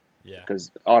speedsters. Yeah.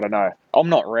 Because, I don't know, I'm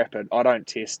not rapid. I don't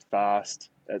test fast.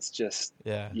 It's just,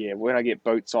 when I get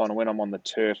boots on and when I'm on the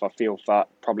turf, I feel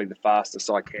probably the fastest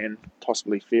I can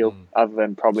possibly feel, other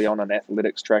than probably on an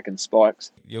athletics track and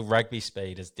spikes. Your rugby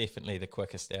speed is definitely the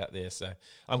quickest out there. So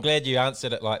I'm glad you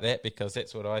answered it like that, because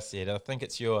that's what I said. I think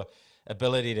it's your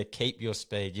ability to keep your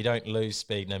speed. You don't lose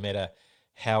speed no matter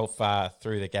how far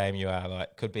through the game you are.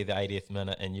 Like, could be the 80th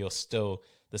minute and you're still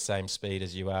the same speed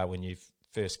as you are when you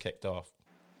first kicked off.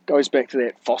 Goes back to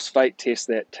that phosphate test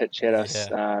that Titch had us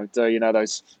do,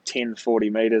 those 10, 40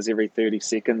 metres every 30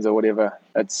 seconds or whatever.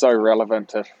 It's so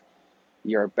relevant if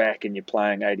you're back and you're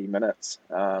playing 80 minutes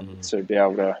to be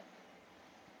able to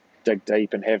dig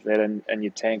deep and have that in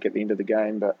your tank at the end of the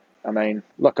game. But, I mean,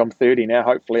 look, I'm 30 now.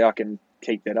 Hopefully I can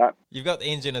keep that up. You've got the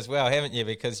engine as well, haven't you?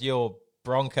 Because your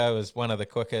Bronco is one of the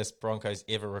quickest Broncos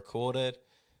ever recorded.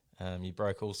 You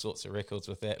broke all sorts of records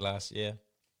with that last year,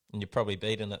 and you've probably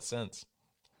beaten it since.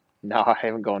 No, I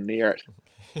haven't gone near it.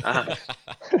 I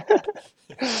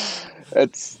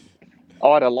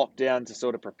had a lockdown to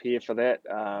sort of prepare for that.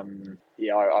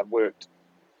 I worked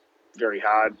very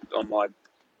hard on my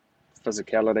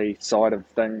physicality side of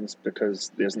things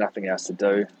because there's nothing else to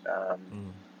do.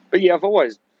 But yeah,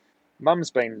 Mum's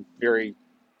been very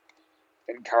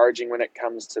encouraging when it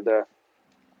comes to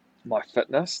my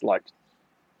fitness. Like,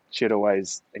 she'd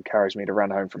always encourage me to run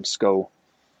home from school.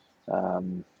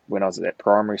 When I was at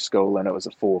primary school, and it was a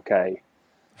 4K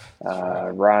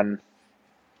run,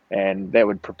 and that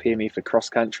would prepare me for cross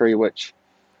country, which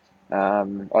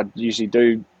I'd usually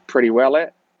do pretty well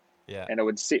at, and it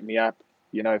would set me up,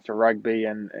 for rugby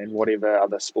and whatever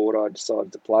other sport I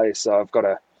decided to play. So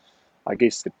I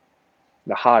guess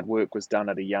the hard work was done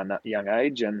at a young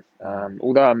age, and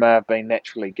although I may have been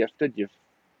naturally gifted,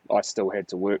 I still had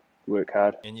to work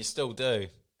hard, and you still do.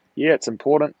 Yeah, it's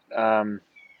important.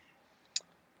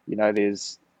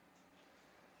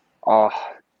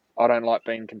 I don't like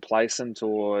being complacent,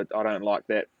 or I don't like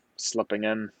that slipping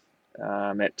in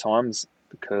at times,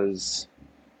 because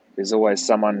there's always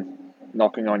someone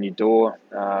knocking on your door.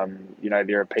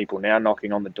 There are people now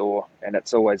knocking on the door, and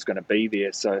it's always going to be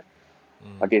there. So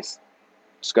I guess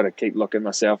just got to keep looking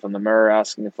myself in the mirror,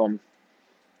 asking if I'm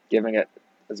giving it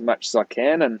as much as I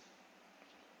can, and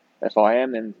if I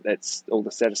am, then that's all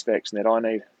the satisfaction that I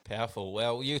need. Powerful.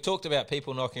 Well, you talked about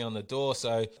people knocking on the door.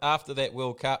 So after that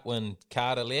World Cup, when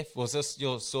Carter left, was this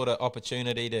your sort of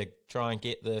opportunity to try and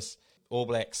get this All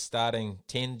Blacks starting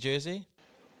 10 jersey?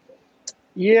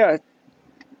 Yeah,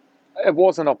 it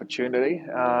was an opportunity.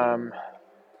 Even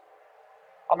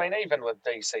with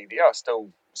DCD, I still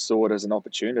saw it as an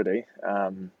opportunity.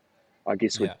 I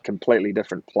guess with completely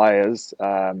different players,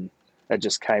 it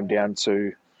just came down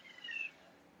to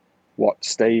what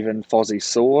Steve and Fozzie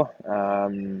saw.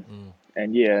 And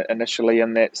initially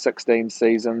in that 16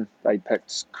 season, they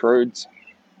picked Croods,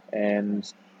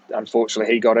 and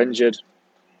unfortunately he got injured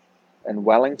in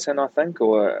Wellington, I think,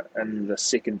 or in the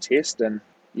second test. And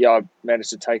I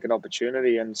managed to take an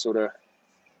opportunity and sort of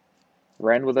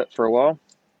ran with it for a while.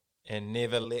 And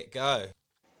never let go.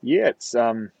 Yeah, it's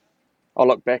I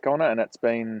look back on it, and it's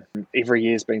been, every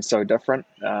year's been so different.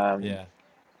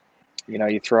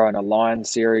 You throw in a Lions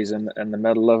series in the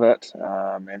middle of it,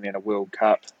 and then a World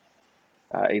Cup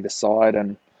either side,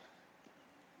 and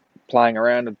playing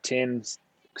around with 10s,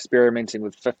 experimenting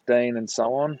with 15 and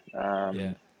so on.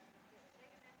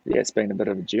 It's been a bit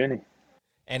of a journey.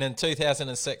 And in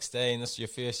 2016, this is your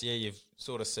first year, you've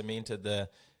sort of cemented the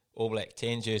All Black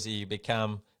 10 jersey. You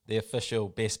become the official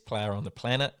best player on the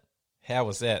planet. How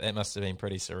was that? That must have been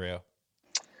pretty surreal.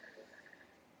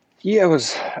 Yeah, it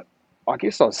was. I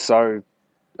guess I was so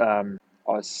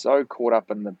caught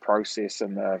up in the process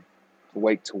and the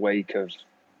week to week of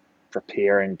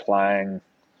preparing, playing,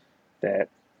 that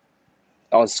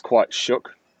I was quite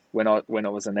shook when it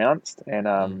was announced,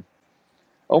 and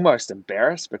almost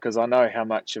embarrassed, because I know how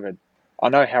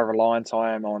reliant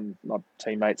I am on my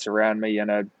teammates around me and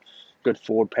a good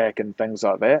forward pack and things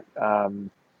like that.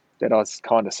 That I was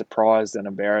kind of surprised and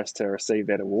embarrassed to receive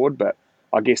that award, but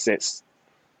I guess that's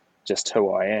just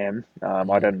who I am.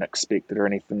 I didn't expect it or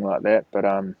anything like that, but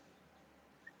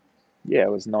yeah,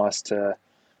 it was nice to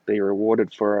be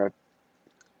rewarded for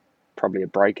probably a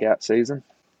breakout season.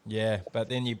 Yeah, but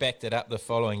then you backed it up the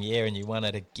following year and you won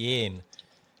it again.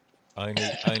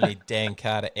 Only Dan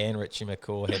Carter and Richie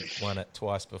McCaw had won it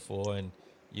twice before, and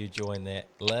you joined that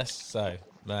list. So,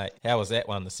 mate, how was that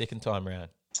one the second time round?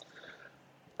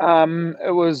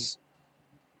 It was,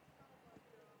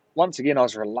 once again, I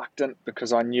was reluctant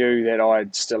because I knew that I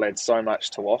still had so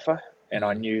much to offer, and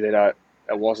I knew that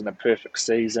it wasn't a perfect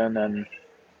season, and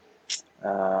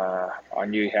I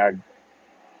knew how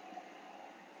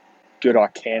good I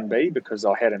can be because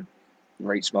I hadn't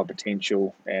reached my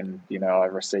potential, and I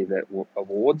received that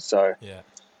award. So Yeah.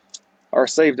 I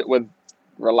received it with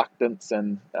reluctance,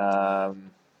 and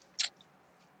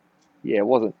yeah, it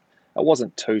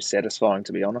wasn't too satisfying,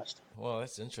 to be honest. Well,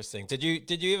 that's interesting. Did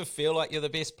you ever feel like you're the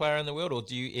best player in the world, or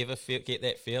do you ever get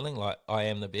that feeling like I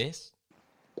am the best?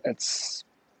 It's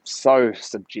so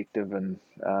subjective, and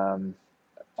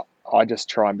I just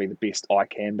try and be the best I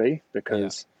can be, Yeah.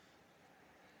 because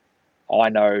I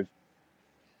know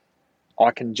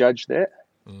I can judge that.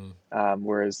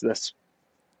 Whereas this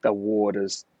award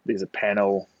is, there's a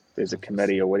panel, there's a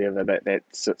committee or whatever that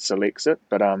selects it.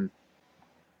 But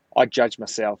I judge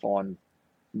myself on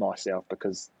myself,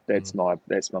 because that's my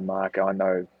mark. I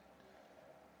know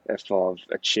if I've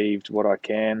achieved what I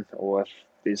can, or if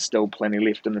there's still plenty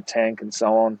left in the tank, and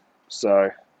so on.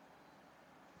 So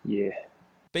yeah.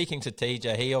 Speaking to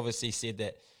TJ, he obviously said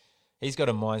that he's got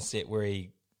a mindset where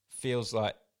he feels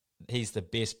like he's the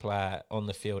best player on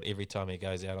the field every time he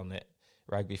goes out on that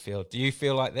rugby field. Do you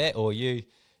feel like that, or your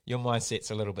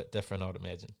mindset's a little bit different, I'd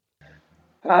imagine?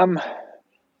 Um,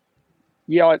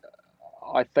 yeah,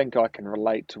 I think I can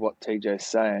relate to what TJ's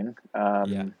saying.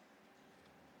 Yeah.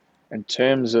 In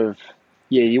terms of,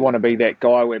 yeah, you want to be that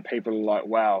guy where people are like,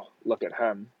 wow, look at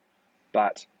him.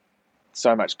 But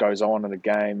so much goes on in the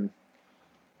game.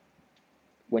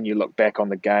 When you look back on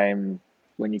the game,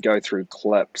 when you go through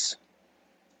clips,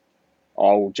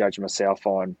 I will judge myself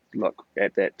on, look,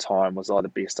 at that time, was I the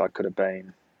best I could have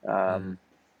been?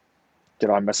 Did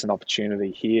I miss an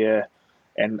opportunity here?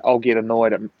 And I'll get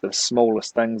annoyed at the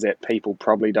smallest things that people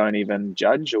probably don't even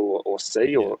judge or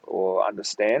see Yeah. or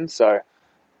understand. So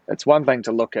it's one thing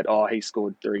to look at, oh, he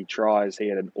scored 3 tries, he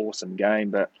had an awesome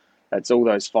game, but it's all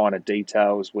those finer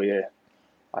details where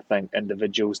I think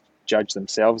individuals judge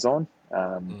themselves on.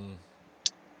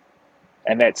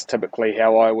 And that's typically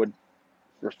how I would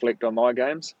reflect on my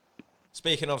games.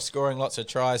 Speaking of scoring lots of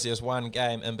tries, there's one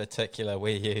game in particular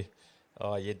where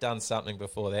you'd done something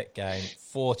before that game.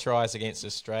 4 tries against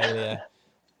Australia.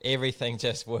 Everything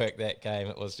just worked that game.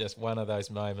 It was just one of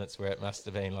those moments where it must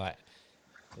have been like,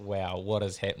 wow, what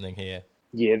is happening here?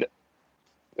 Yeah,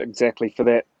 exactly. For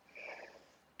that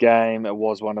game, it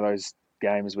was one of those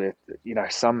games where,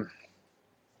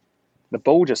 the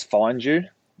ball just finds you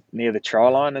near the try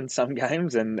line in some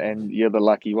games, and you're the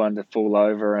lucky one to fall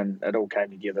over, and it all came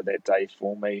together that day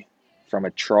for me from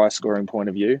a try scoring point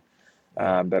of view.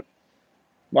 But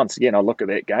once again, I look at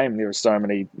that game, there were so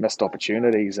many missed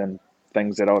opportunities and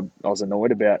things that I was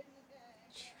annoyed about.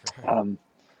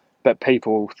 But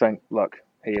people think, look,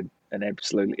 he had an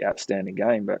absolutely outstanding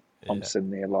game, but I'm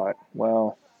sitting there like,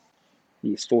 well,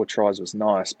 yes, 4 tries was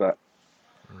nice, but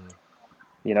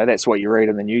that's what you read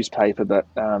in the newspaper. But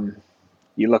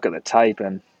you look at the tape,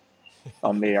 and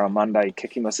I'm there on Monday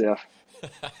kicking myself.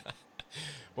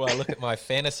 Well, I look at my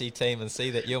fantasy team and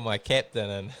see that you're my captain,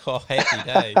 and happy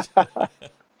days.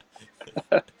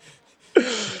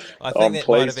 I think that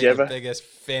might have been the biggest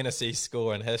fantasy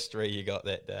score in history you got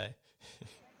that day.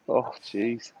 Oh,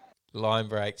 jeez. Line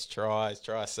breaks, tries,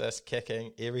 try assists,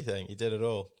 kicking, everything. You did it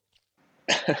all.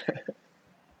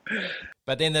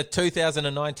 But then the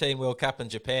 2019 World Cup in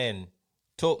Japan,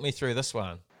 talk me through this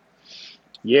one.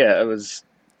 Yeah, it was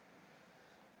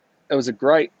a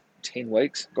great 10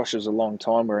 weeks. Gosh, it was a long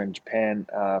time. We're in Japan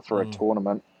for a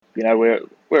tournament. We're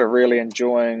really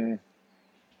enjoying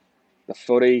the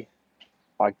footy,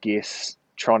 I guess,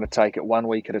 trying to take it 1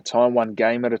 week at a time, one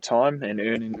game at a time, and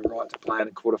earning the right to play in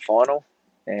a quarterfinal.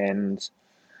 And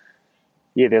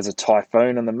yeah, there's a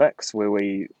typhoon in the mix where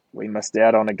we missed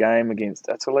out on a game against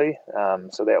Italy.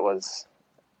 So that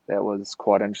was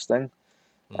quite interesting.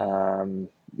 Mm.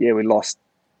 Yeah, we lost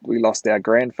our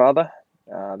grandfather.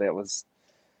 That was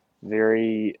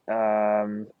very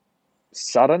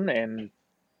sudden and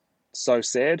so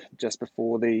sad just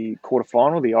before the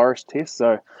quarterfinal, the Irish test.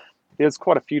 So there's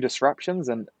quite a few disruptions,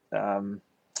 and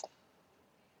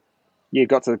yeah,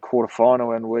 got to the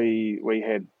quarterfinal, and we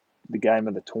had the game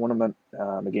of the tournament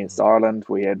against Mm. Ireland.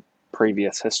 We had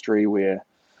previous history where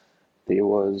there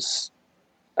was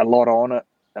a lot on it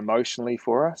emotionally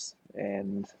for us,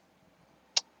 and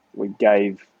we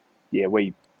gave, yeah,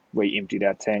 we emptied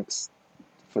our tanks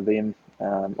for them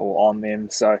or on them.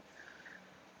 So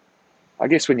I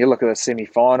guess when you look at the semi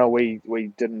final, we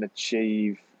didn't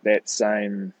achieve that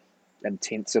same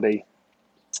intensity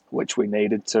which we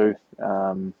needed to.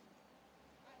 And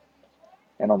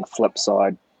on the flip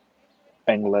side,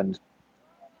 England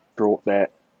brought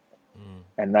that, Mm.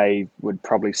 and they would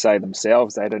probably say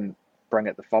themselves they didn't bring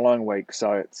it the following week.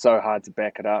 So it's so hard to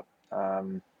back it up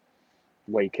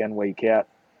week in, week out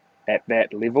at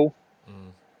that level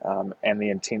Mm. and the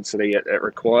intensity it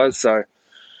requires. So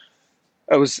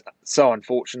it was so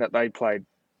unfortunate. They played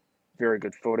very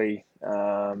good footy.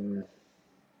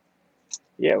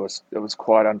 Yeah, it was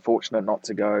quite unfortunate not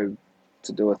to go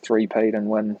to do a three-peat and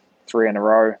win three in a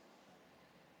row.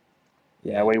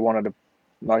 Yeah, Yeah.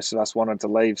 most of us wanted to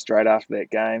leave straight after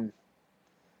that game.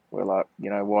 We're like,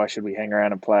 why should we hang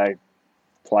around and play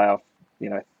playoff,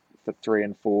 for 3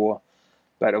 and 4?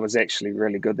 But it was actually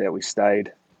really good that we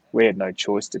stayed. We had no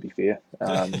choice, to be fair.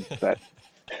 But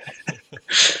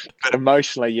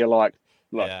emotionally, you're like,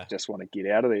 look, Yeah. just want to get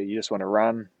out of there. You just want to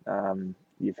run.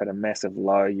 You've had a massive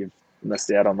low. You've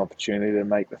missed out on the opportunity to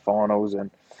make the finals,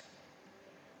 and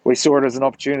we saw it as an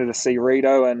opportunity to see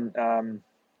Rito and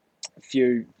a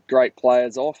few great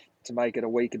players off to make it a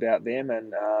week about them.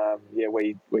 And yeah,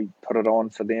 we put it on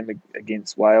for them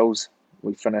against Wales.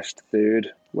 We finished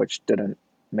third, which didn't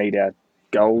meet our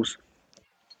goals,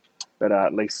 but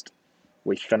at least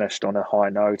we finished on a high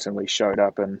note and we showed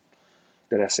up and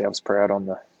did ourselves proud on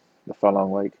the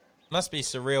following week. Must be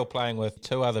surreal playing with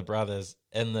two other brothers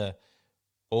in the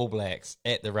All Blacks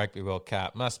at the Rugby World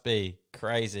Cup. Must be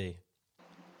crazy.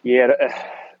 Yeah,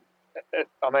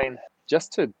 I mean,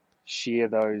 just to share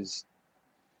those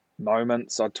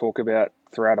moments I talk about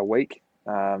throughout a week,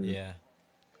 Yeah.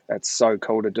 it's so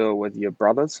cool to do it with your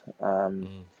brothers.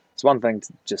 Mm. It's one thing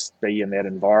to just be in that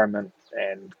environment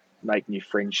and make new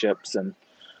friendships and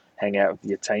hang out with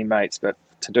your teammates, but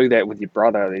to do that with your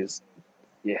brother, it's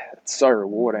so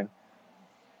rewarding.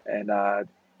 And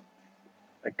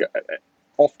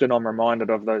often I'm reminded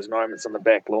of those moments on the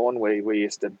back lawn where I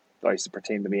used to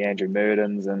pretend to be Andrew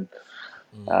Murdens and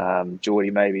Mm. Geordie,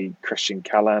 maybe Christian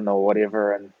Cullen or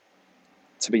whatever, and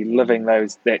to be living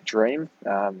that dream.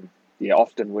 Yeah,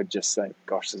 often would just think,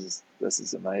 "Gosh, this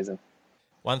is amazing."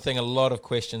 One thing a lot of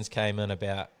questions came in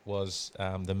about was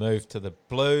the move to the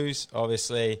Blues.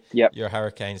 Obviously, Yep. you're a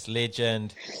Hurricanes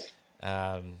legend.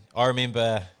 I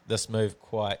remember this move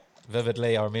quite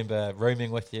vividly. I remember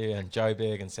rooming with you in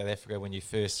Joburg in South Africa when you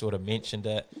first sort of mentioned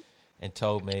it and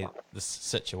told me this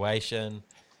situation.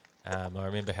 I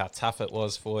remember how tough it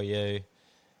was for you.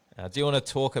 Do you want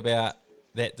to talk about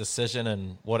that decision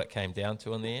and what it came down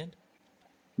to in the end?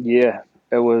 Yeah,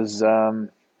 it was a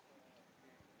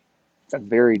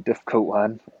very difficult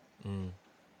one, Mm.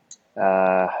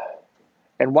 uh,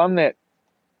 and one that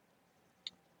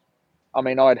I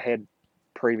mean I'd had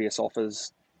previous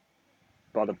offers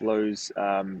by the Blues.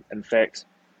 In fact,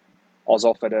 I was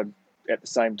offered at the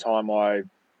same time I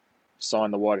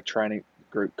signed the wider training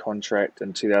group contract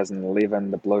in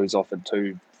 2011. The Blues offered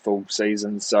 2 full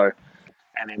seasons, so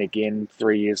and then again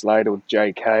 3 years later with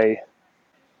JK,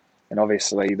 and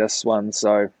obviously this one.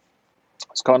 So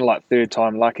it's kind of like third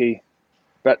time lucky,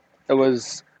 but it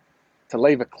was to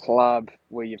leave a club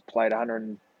where you've played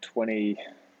 120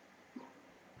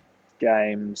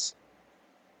 games,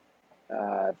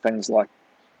 things like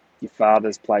your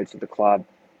father's played for the club,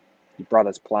 your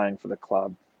brother's playing for the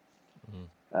club,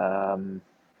 Mm. um,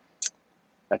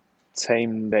 a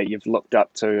team that you've looked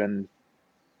up to and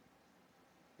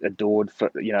adored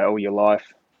for all your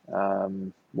life,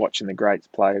 watching the greats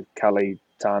play, Cully,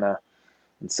 Tana,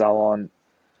 and so on.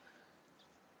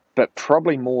 But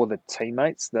probably more the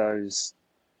teammates, those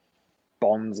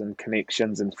bonds and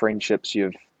connections and friendships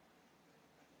you've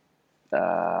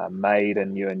made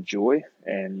and you enjoy,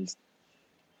 and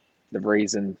the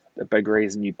big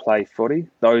reason you play footy.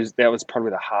 That was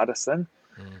probably the hardest thing.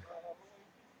 Mm.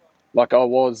 Like I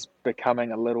was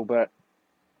becoming a little bit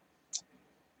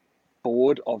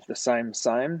bored of the same.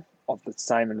 of the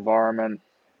same environment,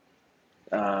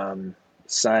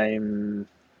 same.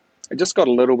 It just got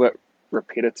a little bit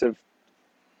repetitive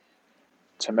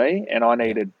to me, and I Yeah.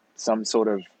 needed some sort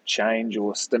of change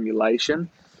or stimulation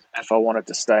if I wanted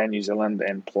to stay in New Zealand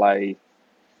and play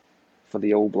for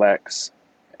the All Blacks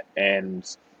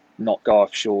and not go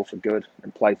offshore for good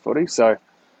and play footy. So,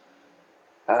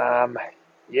 yeah,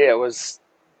 it was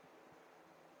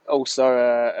also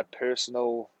a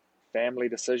personal family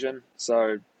decision.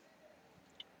 So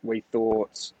we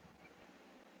thought,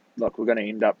 look, we're going to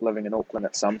end up living in Auckland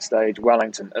at some stage.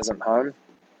 Wellington isn't home.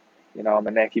 You know, I'm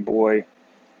a Naki boy.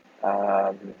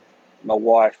 Um, my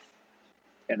wife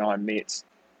and I met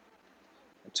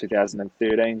in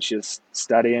 2013. She was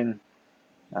studying.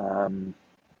 Um,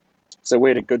 so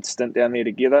we had a good stint down there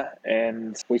together,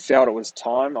 and we felt it was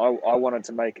time. I wanted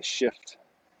to make a shift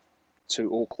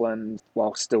to Auckland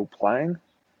while still playing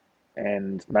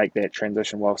and make that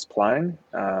transition whilst playing,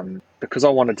 because I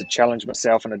wanted to challenge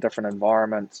myself in a different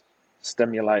environment,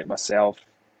 stimulate myself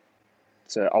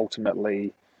to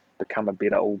ultimately become a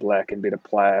better All Black and better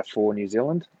player for New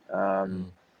Zealand.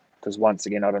 Because once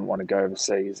again, I didn't want to go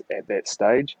overseas at that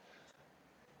stage.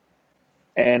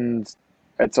 And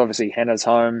it's obviously Hannah's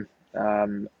home.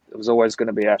 It was always going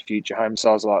to be our future home.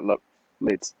 So I was like, look,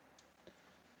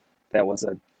 that was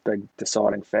a big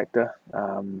deciding factor.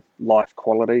 Life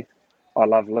quality. I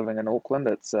love living in Auckland.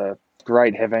 It's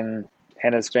great having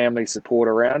Hannah's family support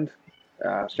around,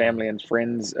 family and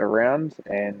friends around,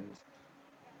 and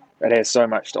it has so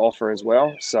much to offer as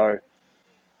well. So,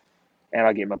 and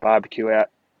I get my barbecue out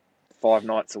 5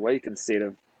 nights a week instead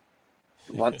of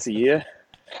once a year.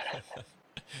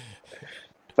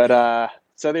 But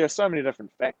so there are so many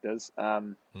different factors.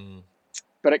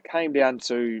 But it came down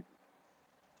to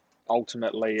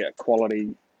ultimately a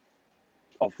quality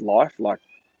of life. Like,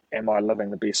 am I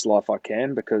living the best life I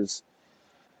can? Because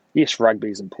yes, rugby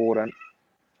is important,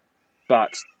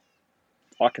 but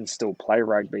I can still play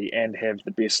rugby and have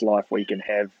the best life we can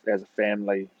have as a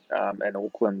family in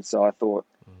Auckland. So I thought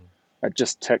it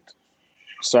just ticked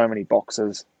so many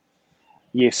boxes.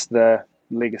 Yes, the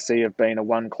legacy of being a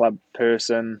one club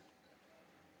person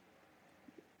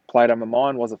played on my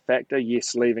mind, was a factor.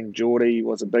 Yes, leaving Geordie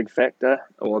was a big factor,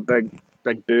 or a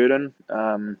big burden.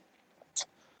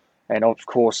 And of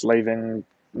course, leaving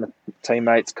my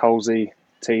teammates, Colsey,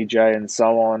 TJ, and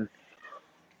so on,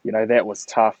 you know, that was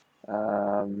tough.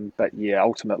 But yeah,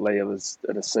 ultimately it was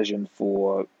a decision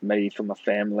for me, for my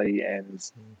family,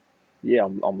 and yeah,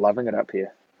 I'm loving it up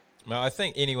here. Well, I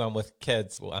think anyone with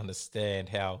kids will understand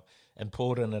how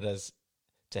important it is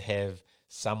to have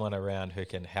someone around who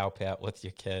can help out with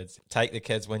your kids, take the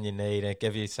kids when you need, and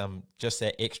give you just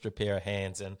that extra pair of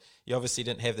hands. And you obviously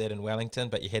didn't have that in Wellington,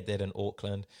 but you had that in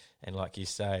Auckland. And like you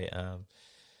say,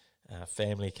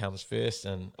 family comes first.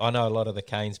 And I know a lot of the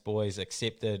Canes boys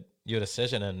accepted your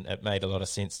decision, and it made a lot of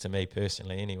sense to me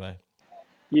personally anyway.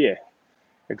 Yeah,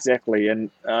 exactly. And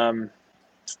I'm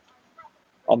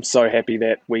so happy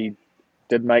that we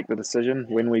did make the decision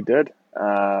when we did.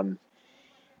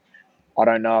 I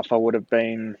don't know if I would have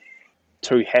been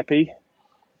too happy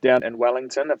down in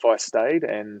Wellington if I stayed,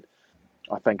 and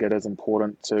I think it is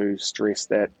important to stress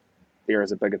that there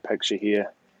is a bigger picture here.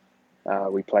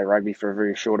 We play rugby for a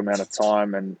very short amount of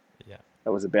time, and it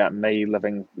was about me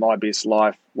living my best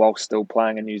life while still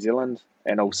playing in New Zealand,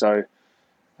 and also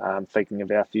thinking of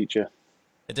our future.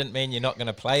 It didn't mean you're not going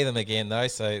to play them again, though.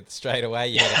 So straight away,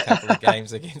 you had a couple of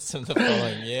games against them the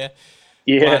following year.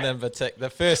 Yeah. One in particular.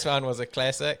 The first one was a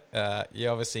classic. You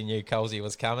obviously knew Colsey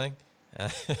was coming.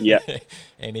 Yeah.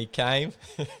 And he came.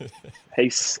 He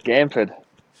scampered.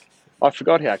 I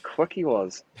forgot how quick he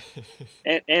was.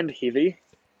 And heavy.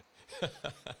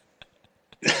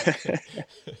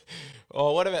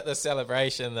 Oh, what about the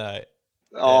celebration, though?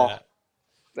 Oh,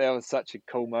 that was such a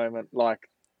cool moment. Like,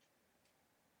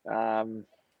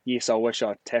 yes, I wish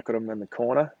I tackled him in the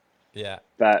corner. Yeah.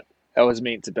 But it was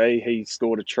meant to be. He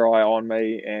scored a try on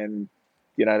me, and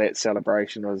you know that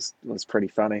celebration was pretty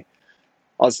funny.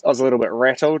 I was a little bit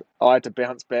rattled. I had to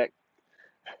bounce back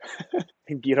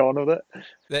and get on with it.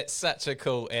 That's such a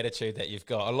cool attitude that you've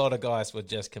got. A lot of guys would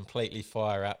just completely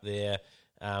fire up there,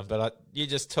 but you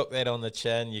just took that on the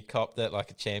chin. You copped it like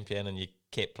a champion, and you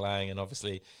kept playing, and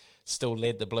obviously still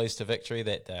led the Blues to victory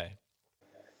that day.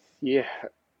 Yeah,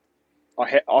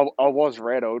 I was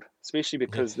rattled, especially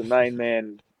because the main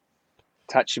man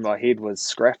touching my head was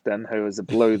Scrafton, who was a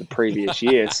Blue the previous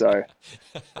year. So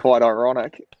quite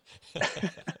ironic.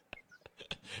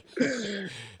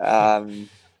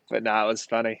 But no, it was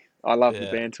funny. I love the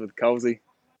banter with Colsey.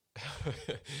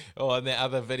 Oh, and that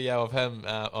other video of him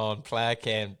on player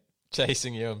cam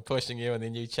chasing you and pushing you, and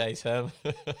then you chase him.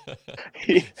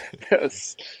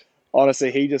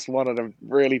 Honestly, he just wanted to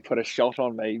really put a shot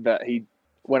on me, but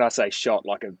when I say shot,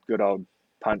 like a good old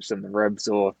punch in the ribs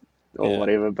or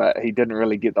whatever, but he didn't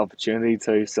really get the opportunity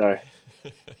to. So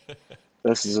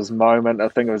this is his moment. I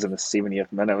think it was in the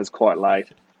 70th minute. It was quite late.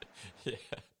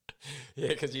 Yeah,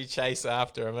 because you chase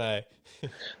after him, eh?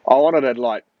 I wanted to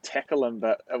like tackle him,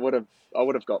 but I would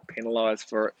have got penalised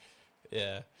for it.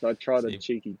 Yeah. So I tried a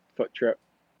cheeky foot trip.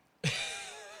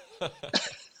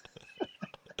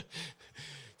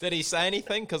 Did he say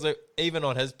anything? Because even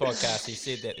on his podcast, he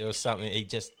said that there was something he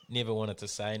just never wanted to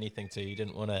say anything to. He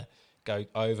didn't want to go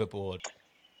overboard.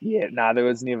 Yeah, no, there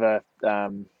was never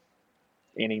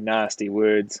any nasty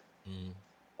words.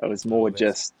 It was more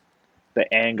just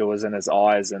the anger was in his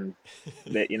eyes and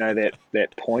that, you know,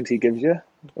 that point he gives you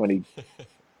when he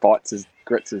grits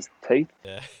his teeth.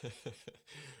 Yeah.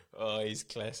 Oh, he's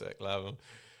classic. Love him.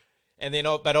 And then,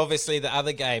 but obviously the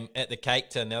other game at the Cape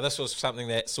Town. Now, this was something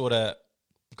that sort of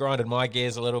grinded my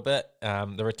gears a little bit.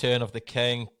 The return of the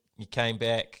King. You came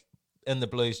back in the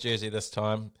Blues jersey this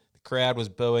time. The crowd was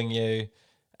booing you.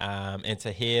 And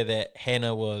to hear that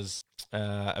Hannah was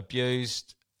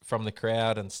abused from the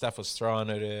crowd and stuff was thrown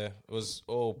at her, it was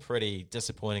all pretty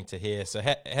disappointing to hear. So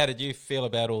how did you feel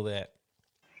about all that?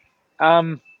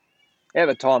 At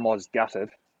the time, I was gutted.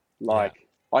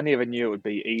 I never knew it would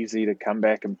be easy to come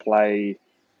back and play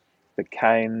the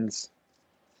Canes,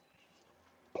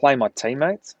 play my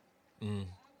teammates.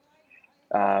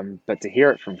 But to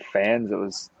hear it from fans, it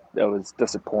was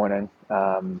disappointing.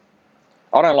 I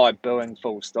don't like booing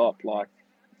full stop. Like,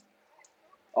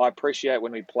 I appreciate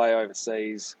when we play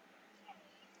overseas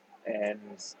and,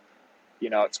 you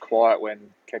know, it's quiet when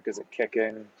kickers are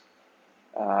kicking.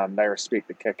 They respect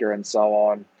the kicker and so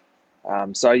on.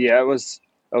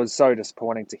 It was so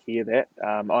disappointing to hear that.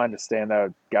 I understand they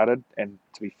were gutted, and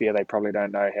to be fair, they probably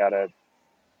don't know how to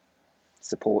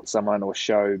support someone or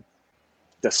show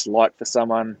dislike for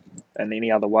someone in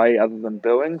any other way other than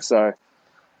booing. So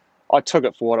I took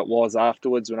it for what it was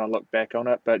afterwards when I look back on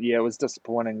it. But yeah, it was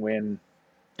disappointing when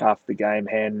after the game,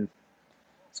 Han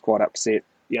was quite upset.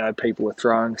 You know, people were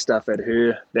throwing stuff at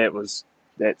her.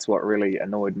 That's what really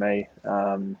annoyed me.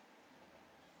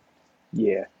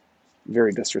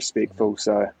 Very disrespectful.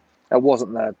 So it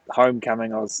wasn't the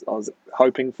homecoming I was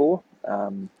hoping for.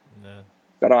 No.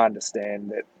 But I understand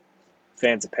that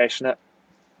fans are passionate.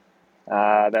 They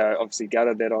were obviously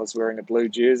gutted that I was wearing a blue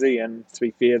jersey, and to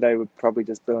be fair, they were probably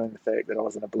just booing the fact that I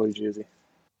was in a blue jersey.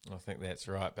 I think that's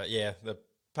right. But yeah, the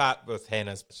part with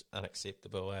Hannah's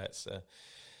unacceptable. That's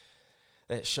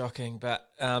shocking. But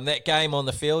that game on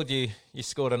the field, you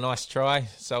scored a nice try,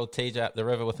 sold TJ up the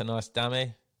river with a nice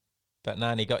dummy. But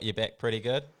Nani got you back pretty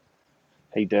good.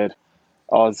 He did.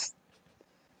 He's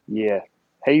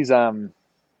you'd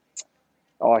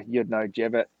know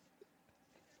Jabbit.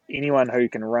 Anyone who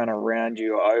can run around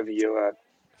you or over you are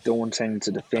daunting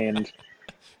to defend,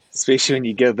 especially when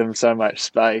you give them so much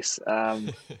space.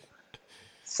 I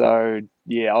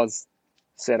was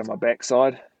sat on my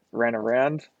backside, ran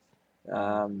around.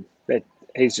 But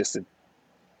he's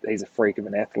a freak of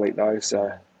an athlete though,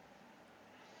 so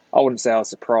I wouldn't say I was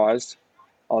surprised.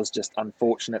 I was just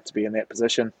unfortunate to be in that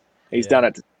position. He's done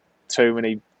it to too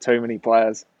many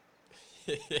players.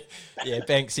 Yeah,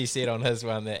 Banksy said on his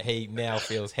one that he now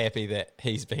feels happy that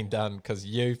he's been done because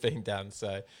you've been done.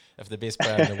 So if the best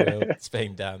player in the world's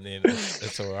been done, then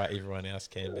it's all right. Everyone else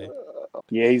can be.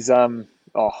 Yeah, he's I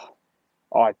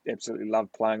absolutely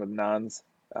love playing with Nuns.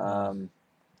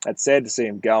 It's sad to see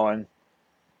him going,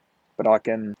 but I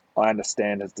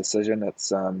understand his decision.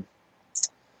 It's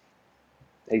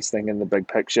he's thinking the big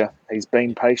picture. He's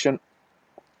been patient,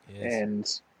 and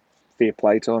fair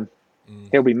play to him.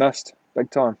 He'll be missed big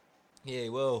time. Yeah, he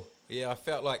will. Yeah,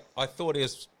 I thought he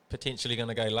was potentially going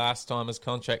to go last time his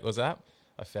contract was up.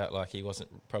 I felt like he wasn't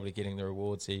probably getting the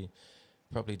rewards he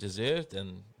probably deserved,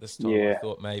 and this time I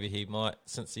thought maybe he might,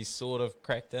 since he's sort of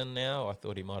cracked in now, I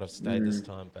thought he might have stayed this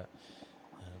time, but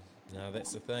no,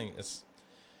 that's the thing. It's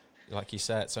like you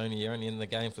say, you're only in the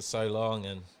game for so long,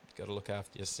 and you've got to look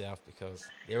after yourself because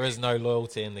there is no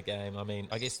loyalty in the game. I mean,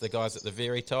 I guess the guys at the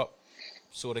very top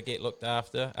sort of get looked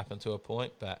after up until a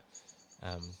point, but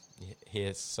you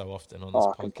hear so often on this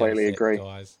podcast completely agree.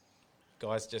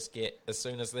 Guys just get, as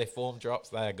soon as their form drops,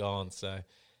 they are gone. So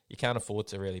you can't afford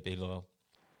to really be loyal.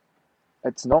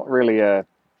 It's not really a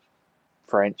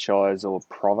franchise or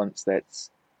province that's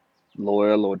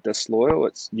loyal or disloyal.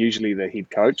 It's usually the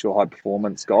head coach or high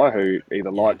performance guy who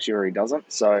either likes you or he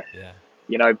doesn't. So,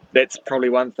 that's probably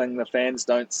one thing the fans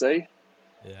don't see.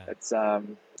 Yeah. It's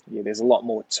there's a lot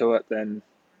more to it than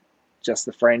just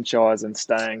the franchise and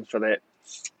staying for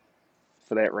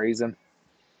that reason.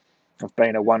 I've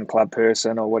been a one club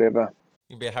person or whatever.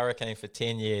 You can be a Hurricane for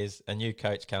 10 years, a new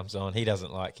coach comes on, he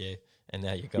doesn't like you, and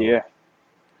now you're gone. Yeah,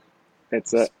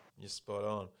 that's it. You're spot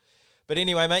on. But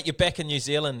anyway, mate, you're back in New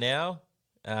Zealand now.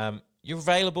 You're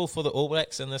available for the All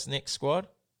Blacks in this next squad?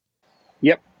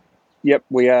 Yep,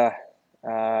 we are.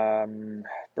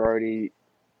 Brody,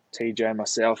 TJ, and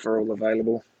myself are all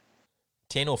available.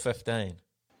 10 or 15?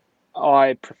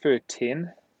 I prefer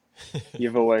 10.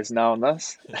 You've always known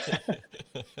this.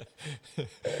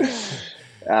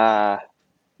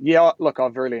 Yeah, look,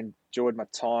 I've really enjoyed my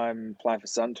time playing for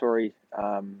Suntory,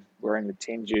 wearing the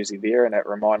 10 jersey there, and it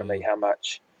reminded me how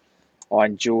much I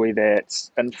enjoy that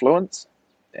influence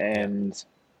and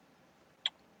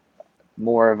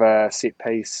more of a set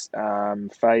piece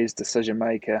phase decision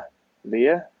maker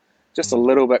there. Just a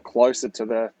little bit closer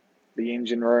to the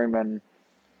engine room and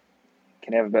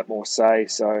can have a bit more say.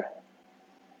 So,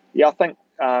 yeah, I think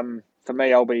for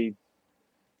me, I'll be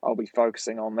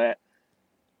focusing on that.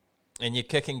 And your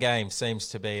kicking game seems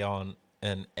to be on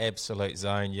an absolute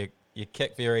zone. You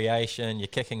kick variation, you're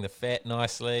kicking the fat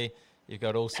nicely. You've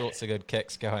got all sorts of good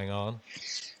kicks going on.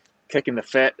 Kicking the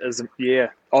fat is,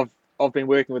 I've been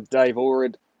working with Dave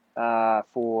Allred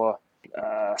for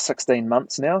 16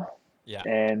 months now. Yeah.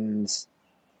 And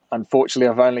unfortunately,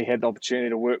 I've only had the opportunity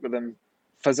to work with him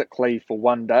physically for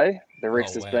one day. The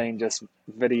rest has been just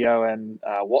video and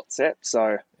WhatsApp.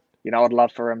 So, I'd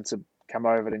love for him to come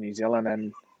over to New Zealand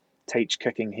and teach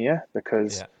kicking here,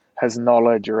 because his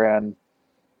knowledge around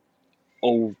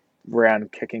all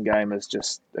round kicking game is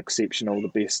just exceptional, the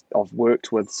best I've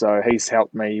worked with. So he's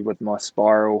helped me with my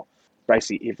spiral,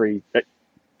 basically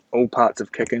all parts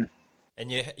of kicking.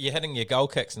 And you're hitting your goal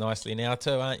kicks nicely now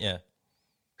too, aren't you?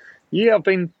 Yeah, I've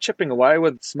been chipping away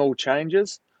with small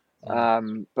changes.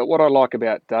 But what I like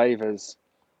about Dave is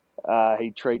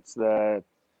he treats the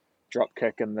drop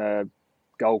kick and the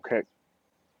goal kick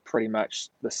pretty much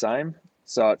the same.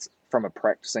 So it's, from a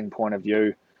practicing point of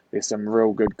view, there's some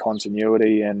real good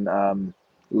continuity and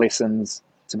lessons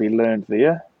to be learned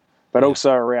there. But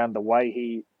also around the way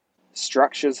he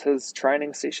structures his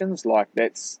training sessions, like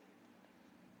that's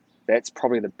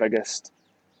probably the biggest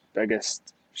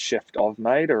shift I've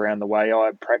made around the way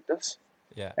I practice.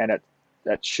 Yeah. And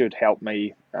that should help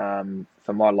me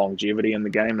for my longevity in the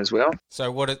game as well.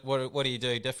 So what do you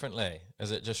do differently?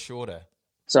 Is it just shorter?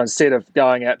 So instead of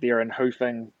going out there and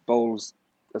hoofing balls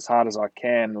as hard as I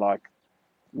can, like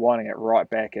winding it right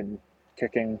back and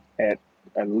kicking at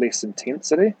a less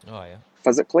intensity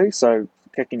physically. So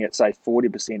kicking at, say,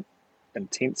 40%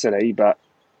 intensity, but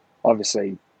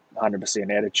obviously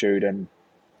 100% attitude and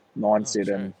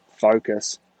mindset and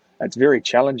focus. It's very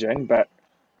challenging, but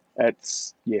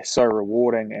it's so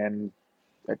rewarding, and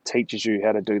it teaches you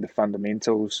how to do the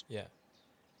fundamentals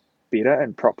better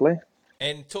and properly.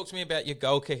 And talk to me about your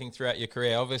goal kicking throughout your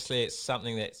career. Obviously, it's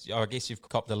something that I guess you've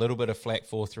copped a little bit of flack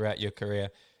for throughout your career.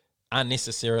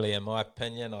 Unnecessarily, in my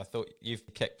opinion. I thought you've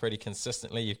kicked pretty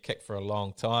consistently. You've kicked for a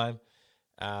long time.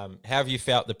 How have you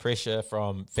felt the pressure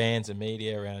from fans and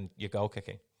media around your goal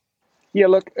kicking? Yeah,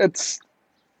 look, it's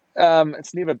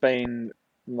never been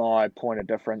my point of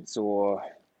difference or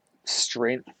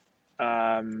strength,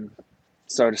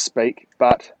 so to speak.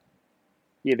 But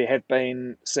yeah, there have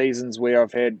been seasons where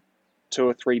I've had 2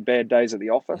 or 3 bad days at the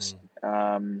office,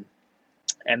 and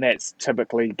that's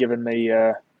typically given me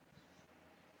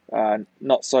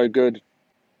not so good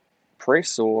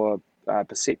press or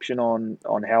perception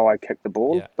on how I kick the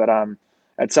ball. Yeah. But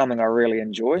it's something I really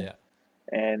enjoy,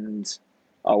 and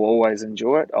I'll always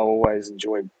enjoy it. I'll always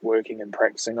enjoy working and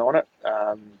practicing on it.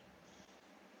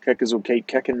 Kickers will keep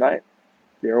kicking, mate.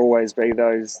 There'll always be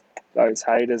those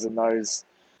haters and those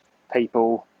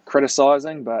people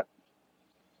criticising, but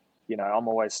I'm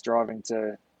always striving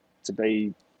to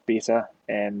be better.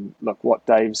 And look, what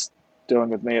Dave's doing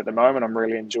with me at the moment, I'm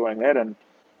really enjoying that, and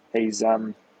he's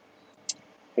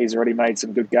already made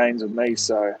some good gains with me.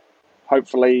 So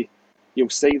hopefully you'll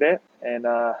see that. And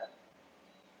to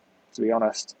be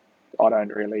honest, I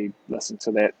don't really listen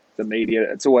to the media.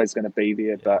 It's always going to be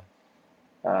there, but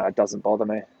it doesn't bother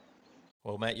me.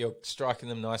 Well, mate, you're striking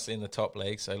them nicely in the top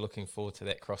league, so looking forward to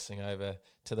that crossing over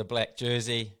to the black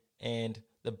jersey and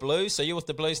the Blues. So you're with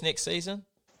the Blues next season?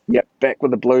 Yep, back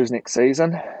with the Blues next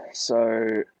season.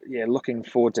 So, yeah, looking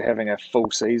forward to having a full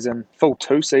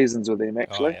 2 seasons with them,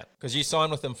 actually. Because you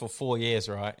signed with them for 4 years,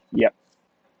 right? Yep.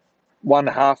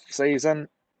 1.5 season.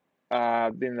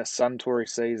 Then the Suntory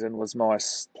season was my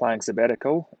playing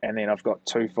sabbatical, and then I've got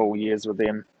 2 full years with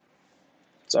them.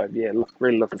 So, yeah,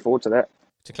 really looking forward to that.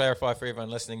 to clarify for everyone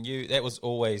listening, that was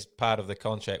always part of the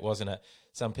contract, wasn't it?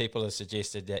 Some people have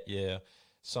suggested that you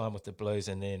sign with the Blues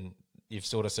and then you've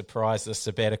sort of surprised the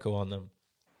sabbatical on them.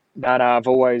 No, I've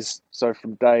always, so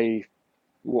from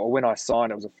when I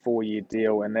signed, it was a 4-year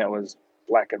deal, and that was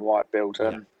black and white built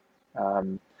in.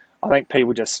 I think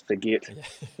people just forget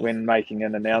when making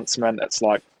an announcement. It's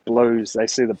like Blues, they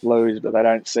see the Blues, but they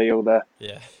don't see all the,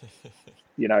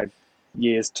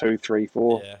 years 2, 3,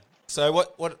 4. Yeah. So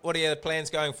what are your plans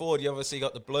going forward? You obviously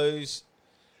got the Blues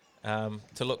to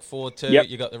look forward to. Yep.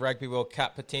 You got the Rugby World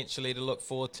Cup potentially to look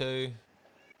forward to.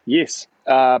 Yes.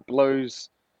 Blues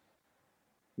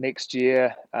next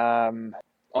year.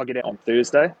 I'll get out on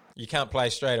Thursday. You can't play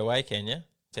straight away, can you?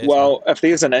 Well, if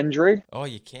there's an injury. Oh,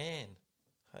 you can.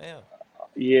 Wow.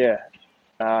 Yeah.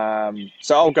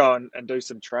 So I'll go and do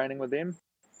some training with them,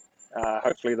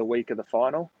 hopefully the week of the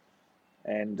final,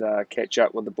 and catch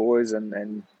up with the boys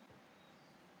and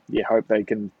hope they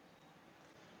can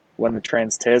win the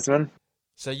Trans-Tasman.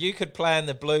 So you could play in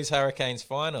the Blues Hurricanes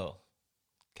final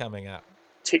coming up.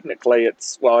 Technically, it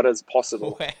is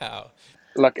possible. Wow.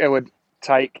 Look, it would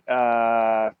take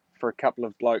for a couple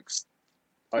of blokes,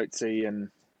 Oatsy, and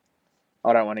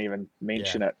I don't want to even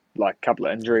mention it, like a couple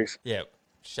of injuries. Yeah,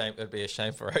 shame. It'd be a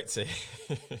shame for Oatsy.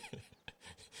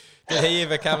 Did he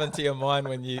ever come into your mind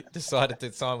when you decided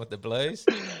to sign with the Blues?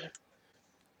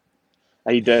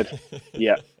 He did,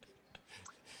 yeah.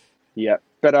 Yeah,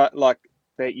 but like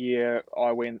that year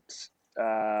I went,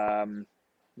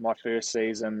 my first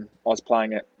season, I was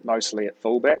playing it mostly at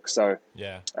fullback, so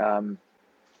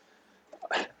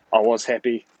I was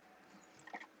happy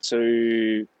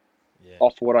to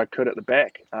offer what I could at the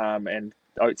back, and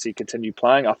Oatsy continued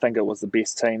playing. I think it was the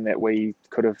best team that we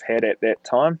could have had at that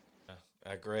time.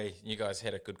 I agree. You guys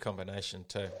had a good combination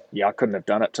too. Yeah, I couldn't have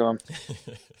done it to him.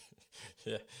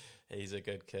 Yeah, he's a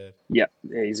good kid. Yeah,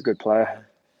 he's a good player.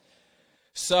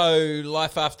 So,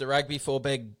 life after rugby for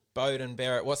Big Beauden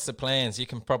Barrett. What's the plans? You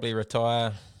can probably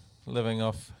retire living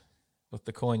off with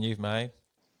the coin you've made.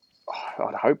 Oh,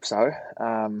 I'd hope so,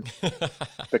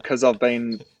 because I've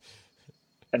been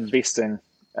investing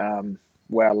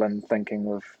well and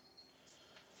thinking of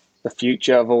the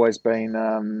future. I've always been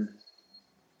a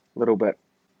little bit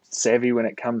savvy when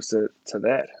it comes to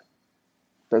that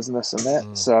business and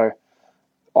that. So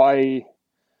I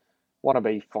want to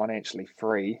be financially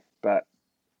free, but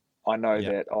I know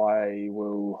that I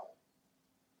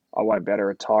won't be able to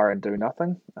retire and do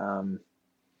nothing.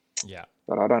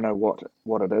 But I don't know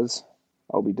what it is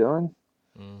I'll be doing.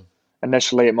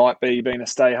 Initially, it might be being a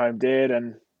stay-home dad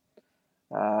and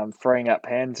freeing up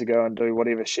Han to go and do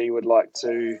whatever she would like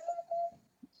to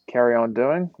carry on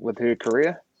doing with her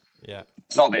career. Yeah.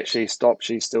 Not that she stopped.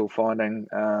 She's still finding,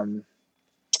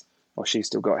 she's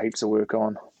still got heaps of work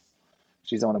on.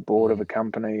 She's on a board of a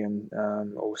company and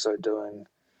also doing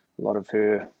a lot of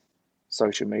her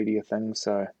social media things.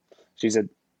 So she's an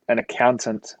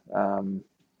accountant,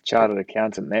 chartered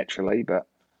accountant naturally, but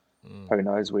who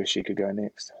knows where she could go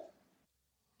next.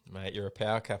 Mate, you're a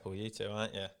power couple, you two,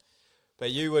 aren't you?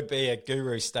 But you would be a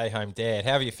guru stay-home dad.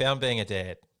 How have you found being a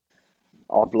dad?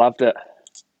 I've loved it.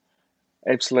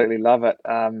 Absolutely love it.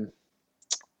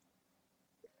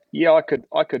 Yeah, I could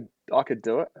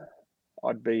do it.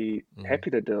 I'd be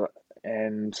happy to do it,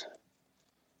 and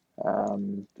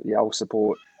I'll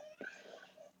support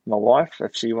my wife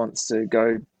if she wants to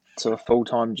go to a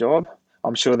full-time job.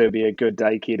 I'm sure there'll be a good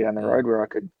daycare down the road where I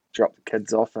could drop the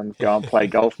kids off and go and play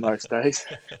golf most days.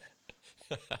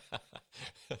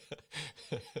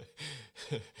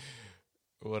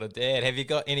 What a dad. Have you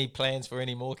got any plans for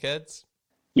any more kids?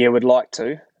 Yeah, we'd like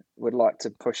to. We'd like to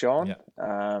push on. Yep.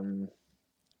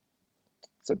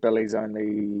 So Billy's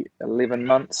only 11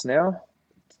 months now.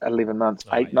 11 months,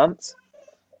 8 months.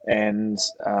 And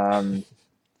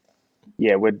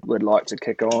we'd like to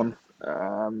kick on.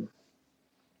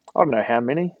 I don't know how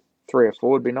many. 3 or 4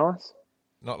 would be nice.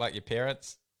 Not like your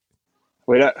parents?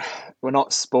 We're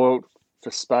not spoiled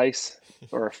for space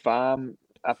or a farm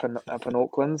up in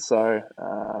Auckland. So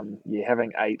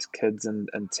having 8 kids in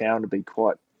town would be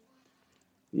quite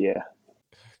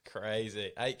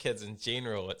crazy. 8 kids in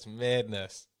general, it's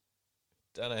madness.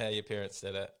 Don't know how your parents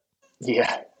did it.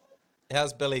 Yeah.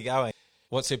 How's Billy going?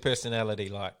 What's her personality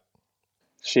like?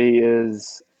 She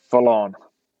is full on.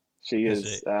 She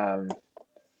is.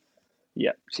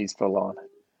 She's full on.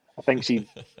 I think she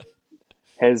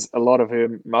has a lot of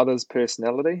her mother's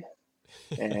personality,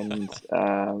 and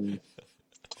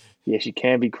she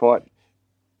can be quite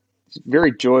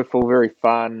very joyful, very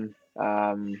fun.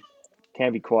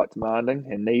 Can be quite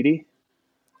demanding and needy.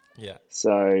 Yeah.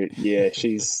 So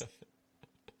she's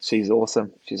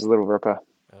awesome. She's a little ripper.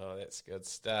 Oh, that's good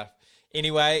stuff.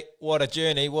 Anyway, what a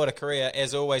journey, what a career.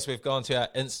 As always, we've gone to our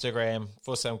Instagram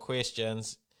for some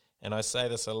questions, and I say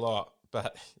this a lot,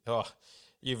 but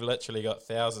you've literally got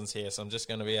thousands here, so I'm just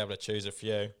going to be able to choose a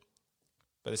few.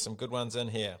 But there's some good ones in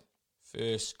here.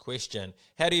 First question,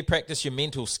 how do you practice your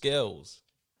mental skills?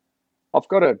 I've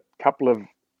got a couple of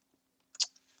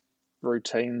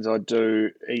routines I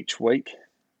do each week,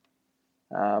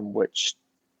 which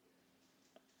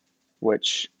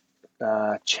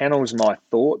channels my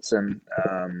thoughts and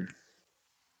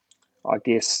I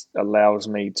guess allows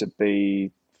me to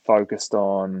be focused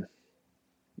on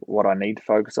what I need to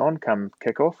focus on come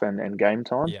kickoff and game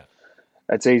time. Yeah.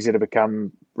 It's easy to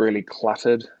become really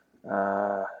cluttered,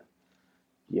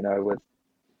 with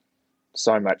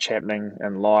so much happening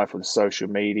in life with social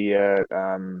media,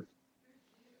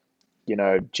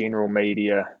 general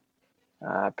media,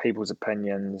 people's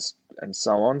opinions, and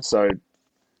so on. So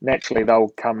naturally, they'll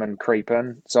come and creep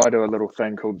in. So I do a little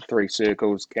thing called 3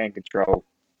 circles: can control,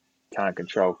 can't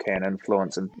control, can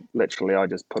influence, and literally I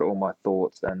just put all my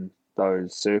thoughts in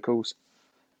those circles.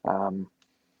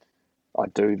 I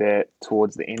do that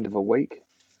towards the end of a week,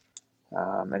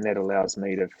 and that allows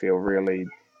me to feel really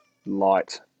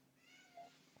light,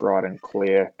 bright and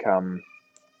clear come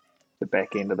the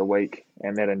back end of the week,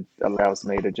 and that allows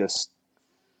me to just,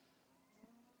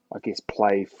 I guess,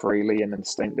 play freely and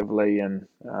instinctively, and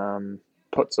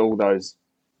puts all those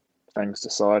things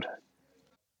aside.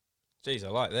 Geez, I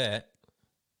like that.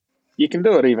 You can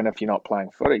do it even if you're not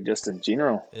playing footy, just in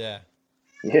general. Yeah.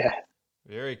 Yeah.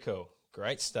 Very cool.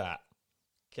 Great start.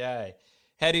 Okay.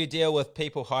 How do you deal with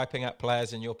people hyping up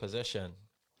players in your position?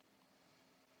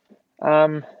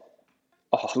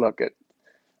 Look,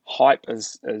 hype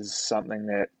is something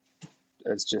that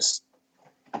is just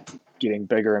getting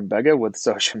bigger and bigger with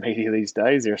social media these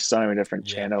days. There are so many different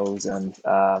channels, and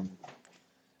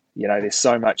there's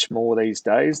so much more these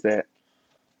days that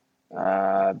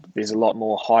there's a lot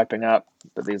more hyping up,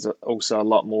 but there's also a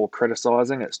lot more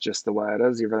criticizing. It's just the way it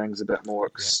is. Everything's a bit more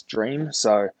extreme.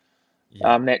 So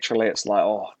naturally, it's like,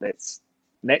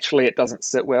 naturally it doesn't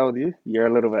sit well with you. You're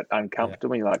a little bit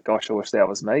uncomfortable. You're like, gosh, I wish that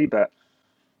was me. But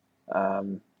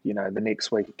the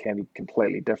next week it can be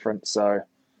completely different. So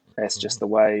that's just the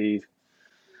way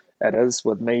it is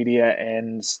with media,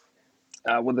 and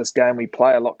with this game we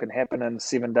play, a lot can happen in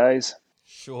 7 days.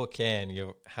 Sure can.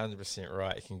 You're 100%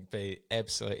 right. You can be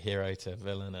absolute hero to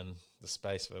villain in the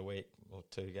space of a week or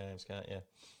 2 games, can't you?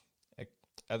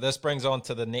 This brings on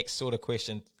to the next sort of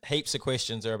question. Heaps of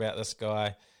questions are about this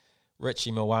guy,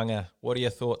 Richie Mo'unga. What are your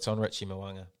thoughts on Richie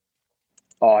Mo'unga?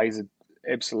 Oh, he's an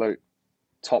absolute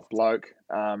top bloke.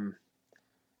 I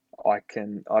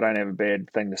don't have a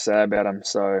bad thing to say about him.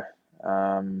 So,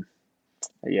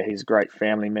 he's a great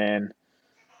family man.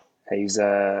 He's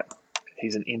an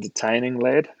entertaining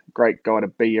lad, great guy to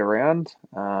be around.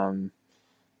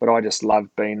 But I just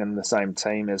love being in the same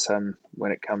team as him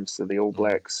when it comes to the All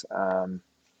Blacks.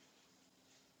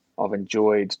 I've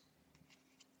enjoyed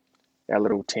our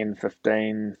little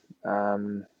 10-15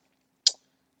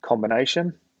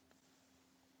 combination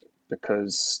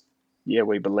because,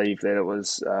 we believe that it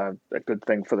was a good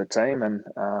thing for the team. And,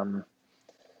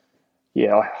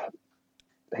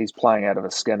 he's playing out of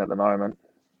his skin at the moment.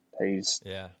 He's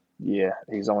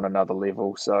on another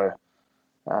level. So,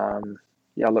 I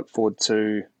look forward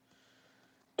to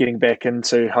getting back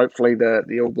into hopefully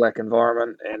the All Black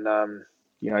environment and,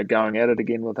 going at it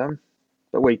again with him.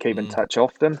 But we keep in touch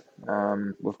often.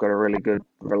 We've got a really good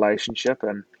relationship,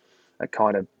 and it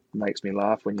kind of makes me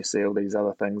laugh when you see all these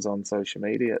other things on social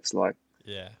media. It's like,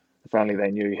 if only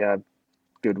they knew how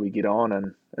good we get on.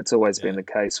 And it's always been the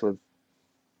case with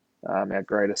our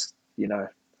greatest,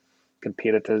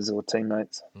 competitors or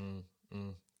teammates.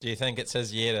 Do you think it's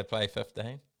his year to play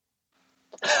 15?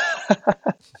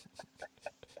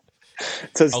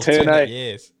 It's his turn, eh?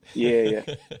 Years. Yeah.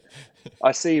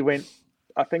 I see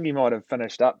I think he might have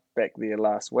finished up back there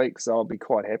last week, so I'll be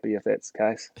quite happy if that's the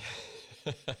case.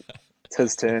 It's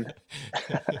his turn.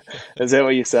 Is that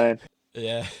what you're saying?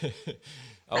 Yeah.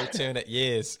 Alternate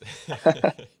years.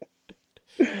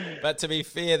 But to be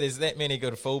fair, there's that many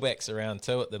good fullbacks around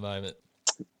too at the moment.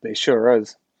 There sure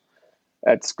is.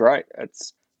 It's great.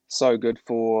 It's so good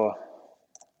for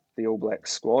the All Black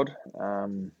squad. I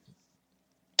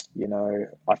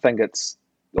think it's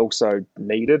also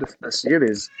needed this year.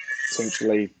 There's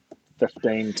essentially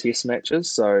 15 test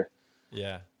matches. So,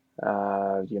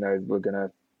 we're going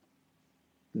to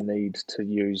need to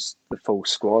use the full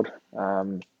squad,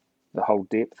 the whole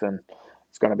depth, and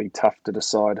it's going to be tough to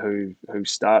decide who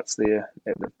starts there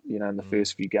at the in the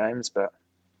first few games, but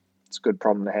it's a good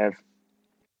problem to have.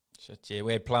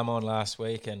 We had Plum on last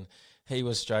week, and He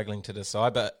was struggling to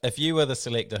decide. But if you were the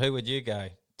selector, who would you go?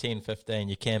 10, 15,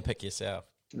 you can pick yourself.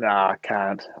 Nah, I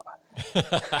can't.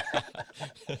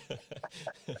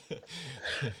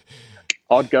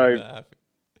 I'd go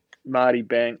Marty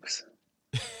Banks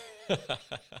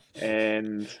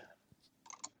and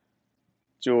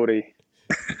Geordie.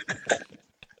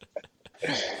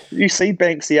 You see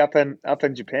Banksy up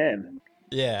in Japan.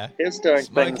 Yeah. He was doing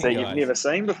Smoking things that guys. you've never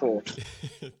seen before.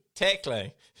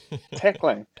 Tackling.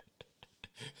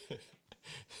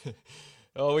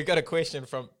 Oh, we got a question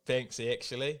from Banksy,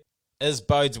 actually. Is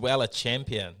Bodeswell a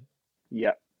champion?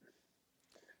 Yep.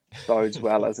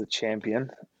 Bodeswell as a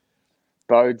champion.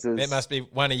 Bodes is... That must be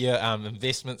one of your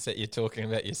investments that you're talking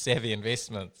about, your savvy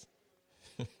investments.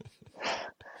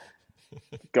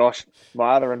 Gosh,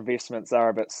 my other investments are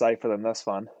a bit safer than this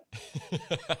one.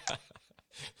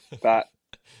 But,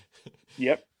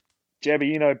 yep.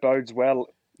 Jabby, you know Bodeswell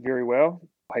very well.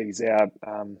 He's our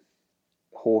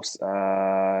horse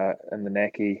in the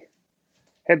Naki.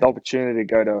 Had the opportunity to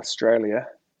go to Australia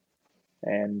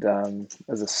and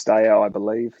as a stayer, I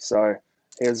believe. So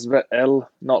he was a bit ill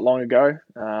not long ago.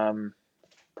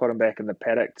 Put him back in the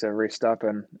paddock to rest up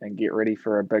and get ready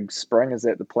for a big spring. Is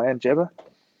that the plan, Jabba?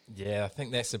 Yeah, I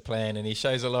think that's the plan, and he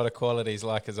shows a lot of qualities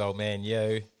like his old man,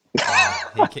 you.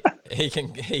 He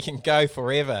can go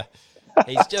forever.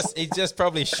 He's just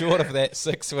probably short of that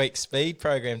 6-week speed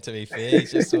program. To be fair,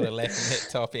 he's just sort of lacking that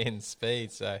top end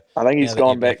speed. So I think he's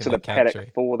gone back to the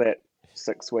paddock for that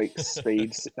 6 weeks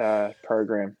speed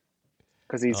program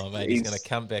because he's going to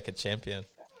come back a champion.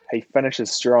 He finishes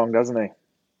strong, doesn't he?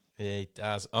 Yeah, he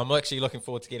does. I'm actually looking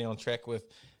forward to getting on track with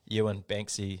you and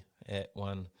Banksy at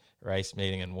one race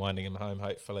meeting and winding him home,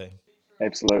 hopefully.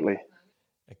 Absolutely.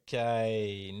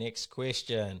 Okay, next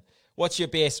question. What's your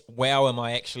best wow am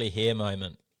I actually here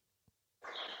moment?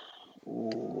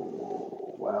 Ooh,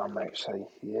 wow, I'm actually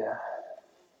here.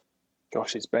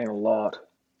 Gosh, it's been a lot.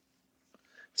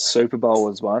 Super Bowl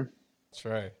was one.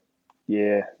 True.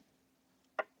 Yeah.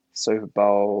 Super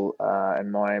Bowl in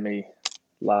Miami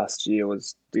last year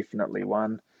was definitely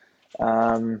one.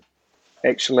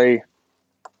 Actually,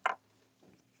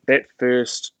 that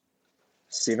first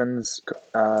sevens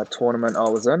tournament I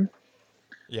was in,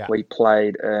 we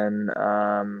played in.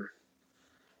 I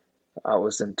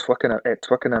was in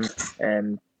Twickenham,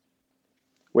 and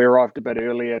we arrived a bit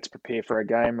earlier to prepare for a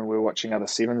game, and we were watching other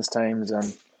sevens teams,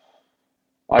 and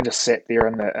I just sat there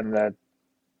in the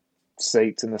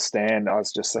seats in the stand. I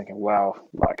was just thinking, wow,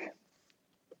 like,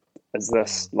 is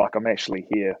this like I'm actually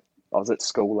here? I was at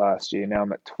school last year. Now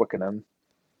I'm at Twickenham,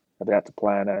 about to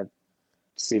play in a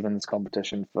sevens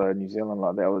competition for New Zealand.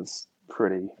 Like, that was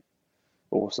pretty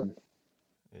awesome.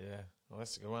 Yeah, well,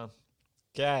 that's a good one.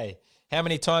 Okay, how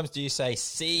many times do you say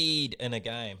seed in a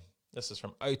game? This is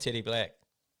from O Teddy Black.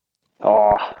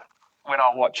 Oh, when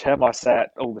I watch him, I say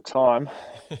it all the time,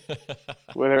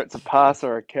 whether it's a pass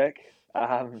or a kick.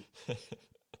 Yeah,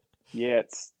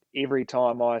 it's every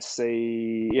time I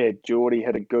see, Geordie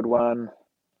hit a good one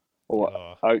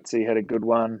or Oatsy hit a good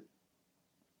one.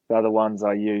 The other ones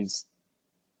I use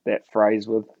that phrase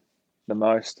with the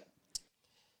most.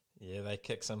 Yeah, they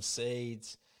kick some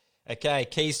seeds. Okay,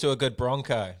 keys to a good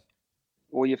Bronco.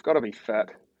 Well, you've got to be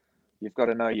fit. You've got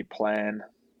to know your plan.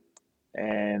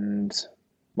 And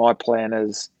my plan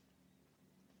is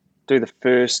do the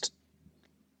first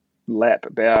lap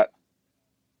about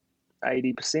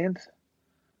 80%.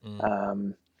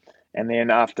 And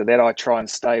then after that, I try and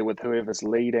stay with whoever's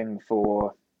leading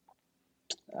for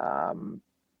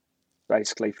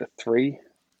basically for three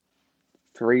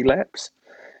laps.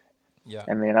 Yeah.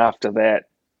 And then after that,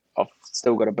 I've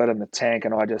still got a bit in the tank,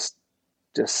 and I just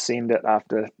send it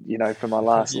after, for my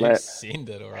last lap. Send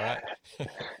it, all right.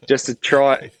 Just to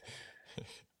try.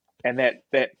 And that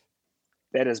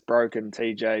has broken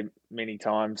TJ many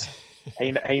times.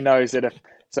 He knows that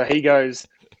he goes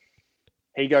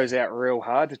out real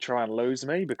hard to try and lose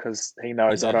me because he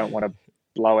knows I don't want to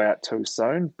blow out too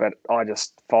soon, but I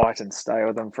just fight and stay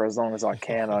with him for as long as I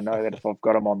can. I know that if I've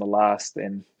got him on the last,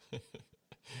 then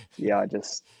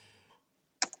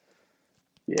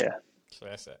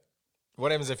Classic.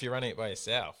 What happens if you're running it by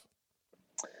yourself?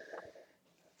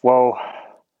 Well,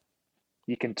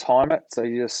 you can time it, so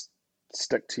you just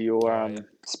stick to your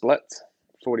splits,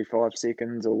 45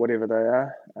 seconds or whatever they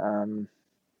are.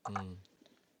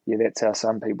 Yeah, that's how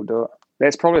some people do it.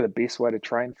 That's probably the best way to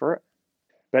train for it.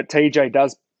 But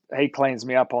TJ he cleans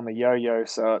me up on the yo-yo,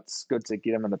 so it's good to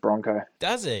get him in the Bronco.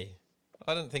 Does he?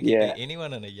 I didn't think he'd beat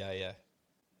anyone in a yo-yo.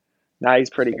 No,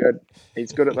 he's pretty good.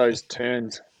 He's good at those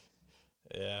turns.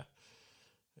 Yeah.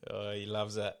 Oh, he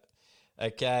loves it.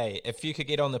 Okay, if you could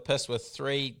get on the piss with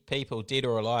 3 people, dead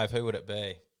or alive, who would it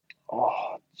be?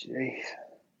 Oh, jeez.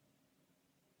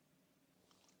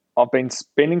 I've been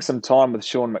spending some time with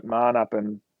Sean McMahon up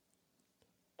in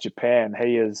Japan.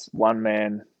 He is one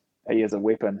man. He is a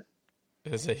weapon.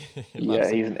 Is he? Yeah,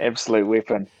 he's an absolute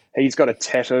weapon. He's got a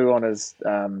tattoo on his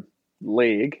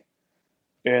leg,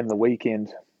 earn the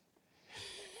weekend.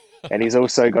 And he's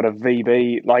also got a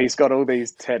VB. Like, he's got all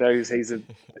these tattoos. He's an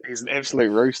absolute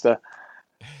rooster.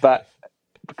 But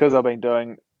because I've had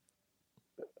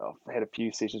a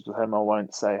few sessions with him, I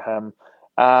won't say him.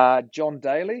 John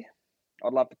Daly.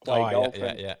 I'd love to play golf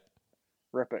and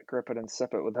rip it, grip it, and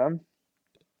sip it with him.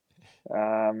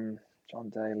 John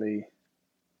Daly.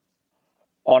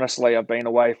 Honestly, I've been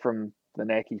away from the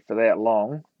Naki for that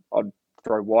long. I'd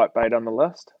throw Whitebait on the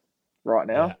list right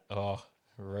now. Yeah. Oh,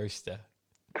 rooster.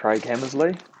 Craig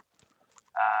Hammersley.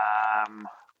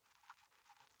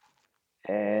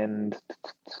 And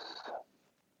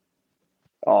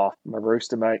my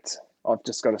rooster mates. I've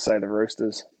just got to say the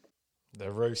Roosters. The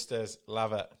Roosters,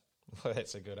 love it. Well,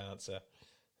 that's a good answer.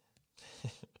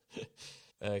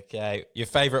 Okay, your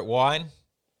favourite wine?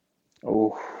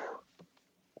 Oh,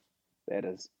 that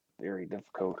is very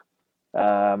difficult.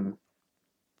 I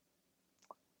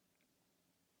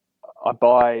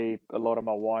buy a lot of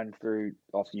my wine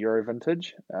off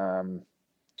Eurovintage,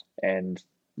 and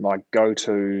my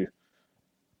go-to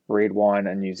red wine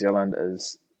in New Zealand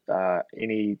is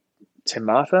any Te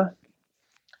Mata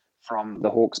from the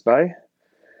Hawke's Bay.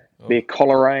 Oh. They're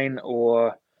Coleraine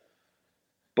or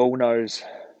Bullnose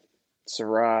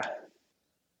Syrah,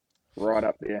 right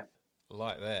up there.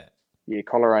 Like that. Yeah,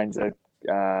 Coleraine's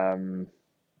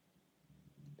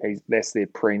that's their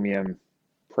premium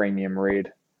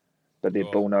red, but their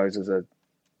Bullnose is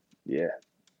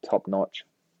top notch.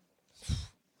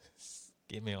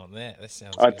 Get me on that. That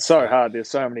sounds. It's so hard. There's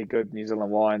so many good New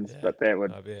Zealand wines, but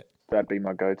that'd be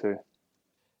my go-to.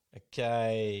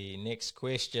 Okay, next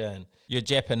question. You're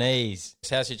Japanese.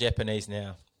 How's your Japanese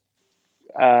now?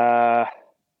 I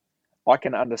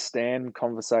can understand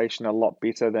conversation a lot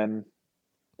better than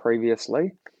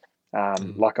previously.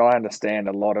 Like, I understand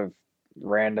a lot of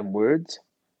random words,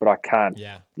 but I can't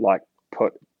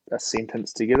put a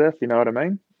sentence together, if you know what I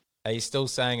mean. Are you still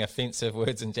saying offensive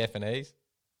words in Japanese?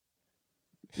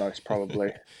 Most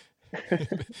probably. Do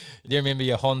you remember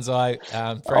your Honzai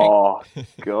prank? Oh,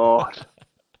 God.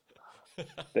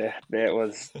 That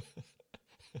was...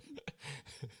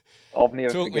 I've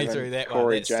never Talk me through that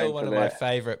one. That's still one of my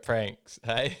favourite pranks,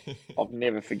 hey? I've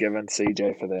never forgiven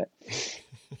CJ for that.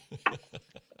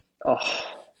 Oh,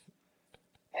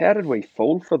 how did we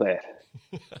fall for that?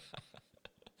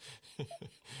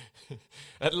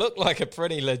 It looked like a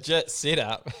pretty legit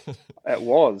setup. It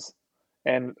was.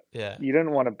 And you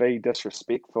didn't want to be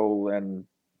disrespectful, and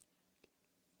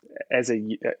as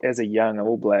a young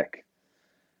All Black,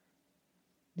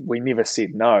 we never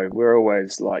said no. We're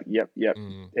always like, yep,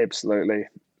 absolutely.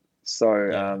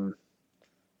 So,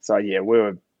 we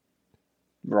were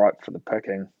right for the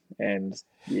picking, and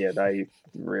they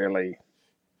really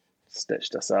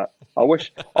stitched us up. I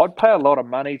wish I'd pay a lot of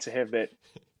money to have that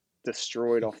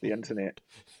destroyed off the internet.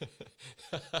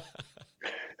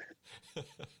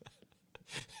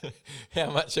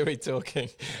 How much are we talking?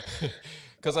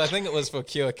 Because I think it was for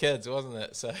Cure Kids, wasn't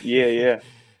it? So yeah.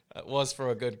 It was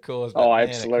for a good cause. But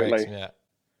absolutely.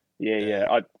 Yeah.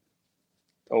 I'm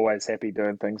always happy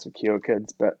doing things for Cure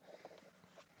Kids, but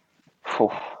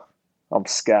I'm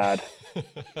scarred.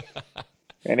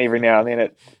 And every now and then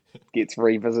it gets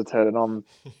revisited, and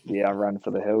I run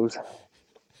for the hills.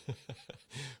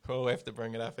 We'll have to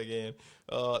bring it up again.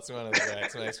 Oh, it's one of the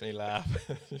greats. It makes me laugh.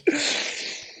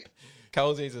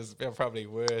 Colsey's is probably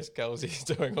worse. Colsey's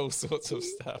doing all sorts of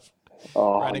stuff.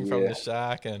 Running from the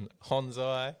shark and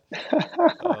Honzai.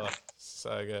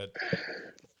 So good.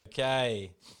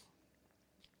 Okay.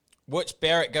 Which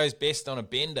Barrett goes best on a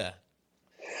bender?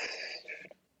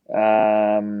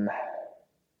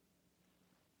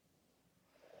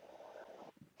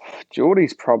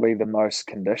 Geordie's probably the most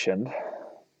conditioned.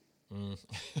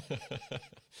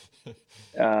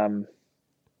 I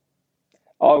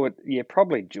would,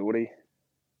 probably Geordie.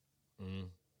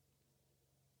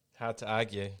 Hard to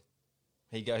argue.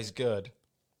 He goes good.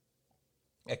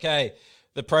 Okay,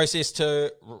 the process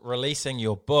to releasing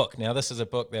your book. Now, this is a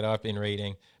book that I've been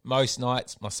reading most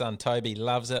nights. My son Toby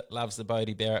loves it, loves the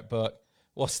Bodie Barrett book.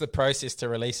 What's the process to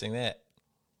releasing that?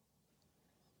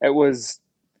 It was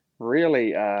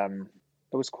really, it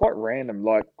was quite random.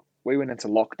 Like, we went into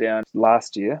lockdown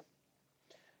last year,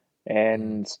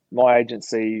 and my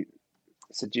agency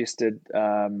suggested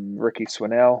Ricky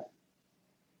Swinell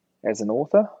as an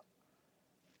author.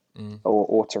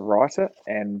 Or to write it,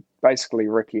 and basically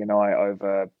Ricky and I,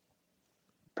 over a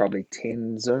probably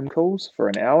 10 Zoom calls for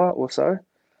an hour or so.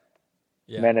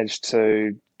 Yeah. Managed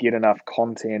to get enough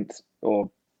content,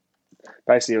 or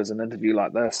basically it was an interview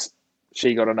like this.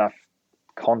 She got enough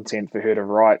content for her to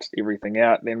write everything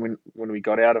out. Then when we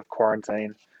got out of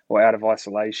quarantine or out of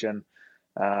isolation,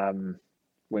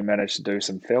 we managed to do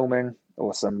some filming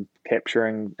or some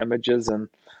capturing images and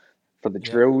for the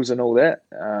drills and all that,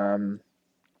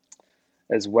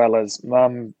 as well as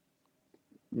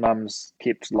Mum's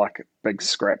kept like a big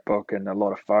scrapbook and a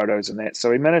lot of photos and that. So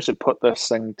we managed to put this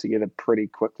thing together pretty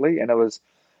quickly, and it was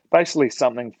basically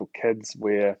something for kids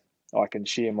where I can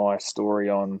share my story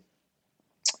on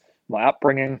my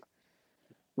upbringing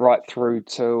right through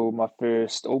to my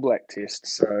first All Black test.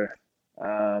 So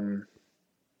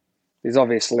there's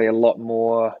obviously a lot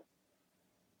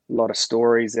of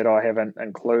stories that I haven't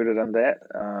included in that,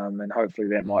 and hopefully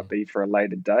that might be for a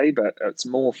later day, but it's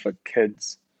more for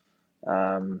kids,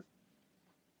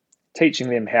 teaching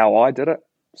them how I did it.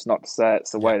 It's not to say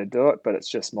it's the way to do it, but it's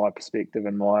just my perspective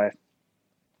and my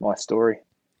story.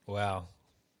 Wow.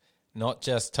 Not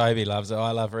just Toby loves it.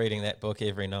 I love reading that book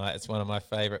every night. It's one of my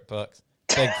favourite books.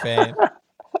 Big fan.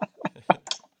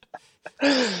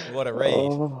 What a read.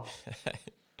 Oh.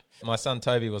 My son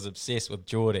Toby was obsessed with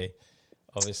Geordie.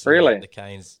 Obviously, really? At the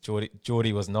Canes,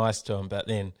 Geordie was nice to him, but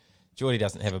then Geordie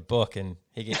doesn't have a book, and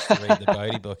he gets to read the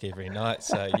Bodie book every night.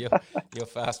 So you're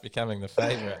fast becoming the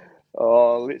favourite.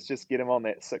 Oh, let's just get him on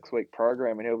that 6-week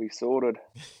program, and he'll be sorted.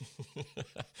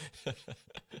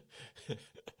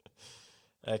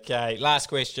 Okay, last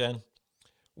question.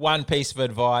 One piece of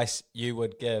advice you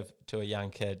would give to a young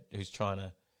kid who's trying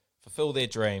to fulfill their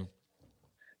dream?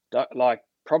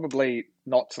 Probably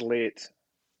not to let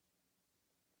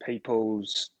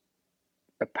people's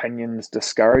opinions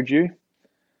discourage you,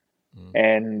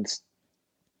 and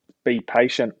be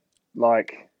patient.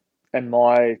 Like in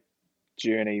my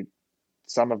journey,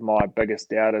 some of my biggest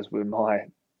doubters were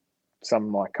some of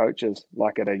my coaches,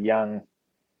 like at a young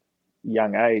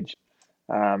age.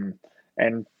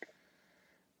 And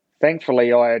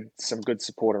thankfully I had some good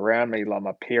support around me, like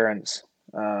my parents,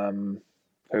 who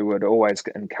would always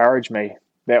encourage me.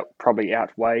 That probably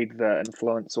outweighed the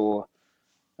influence or,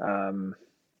 I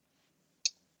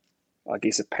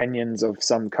guess, opinions of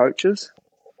some coaches,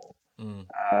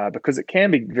 because it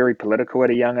can be very political at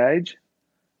a young age,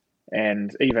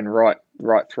 and even right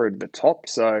through to the top.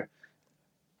 So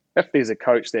if there's a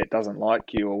coach that doesn't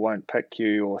like you or won't pick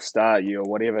you or start you or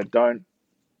whatever, don't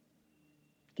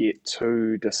get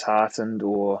too disheartened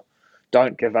or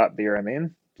don't give up there and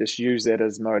then. Just use that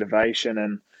as motivation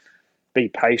and be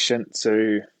patient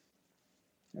to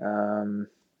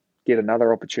get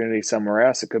another opportunity somewhere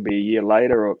else. It could be a year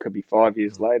later or it could be 5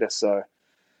 years later. So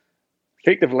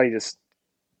effectively just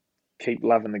keep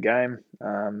loving the game,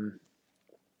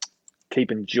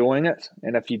 keep enjoying it.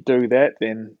 And if you do that,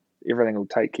 then everything will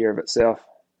take care of itself.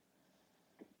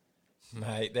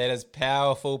 Mate, that is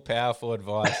powerful, powerful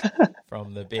advice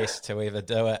from the best to ever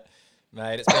do it.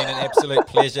 Mate, it's been an absolute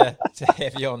pleasure to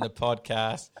have you on the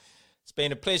podcast. It's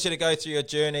been a pleasure to go through your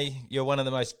journey. You're one of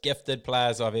the most gifted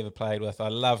players I've ever played with. I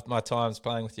loved my times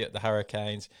playing with you at the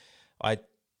Hurricanes. I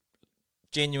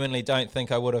genuinely don't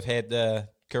think I would have had the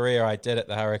career I did at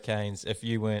the Hurricanes if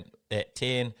you weren't at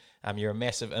 10. You're a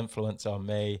massive influence on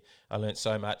me. I learned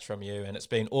so much from you, and it's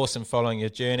been awesome following your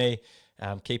journey,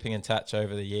 keeping in touch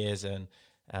over the years. And,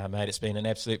 mate, it's been an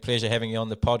absolute pleasure having you on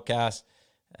the podcast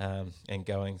and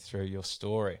going through your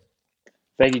story.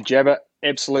 Thank you, Jabba.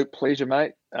 Absolute pleasure,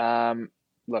 mate.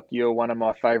 Look, you're one of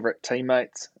my favourite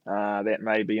teammates. That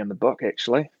may be in the book,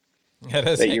 actually. It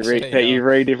is you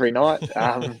read every night.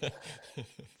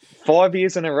 5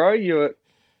 years in a row, you were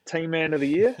Team Man of the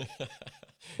Year?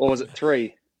 Or was it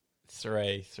 3?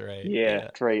 Three. Yeah,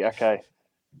 3. Okay.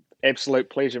 Absolute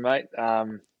pleasure, mate.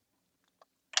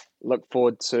 Look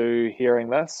forward to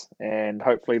hearing this, and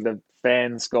hopefully the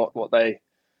fans got what they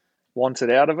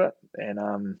wanted out of it.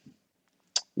 And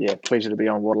pleasure to be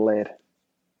on What a Lad.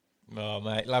 Oh,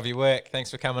 mate, love your work. Thanks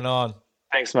for coming on.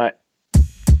 Thanks, mate.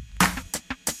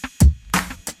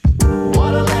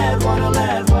 What a lad, what a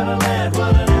lad, what a lad.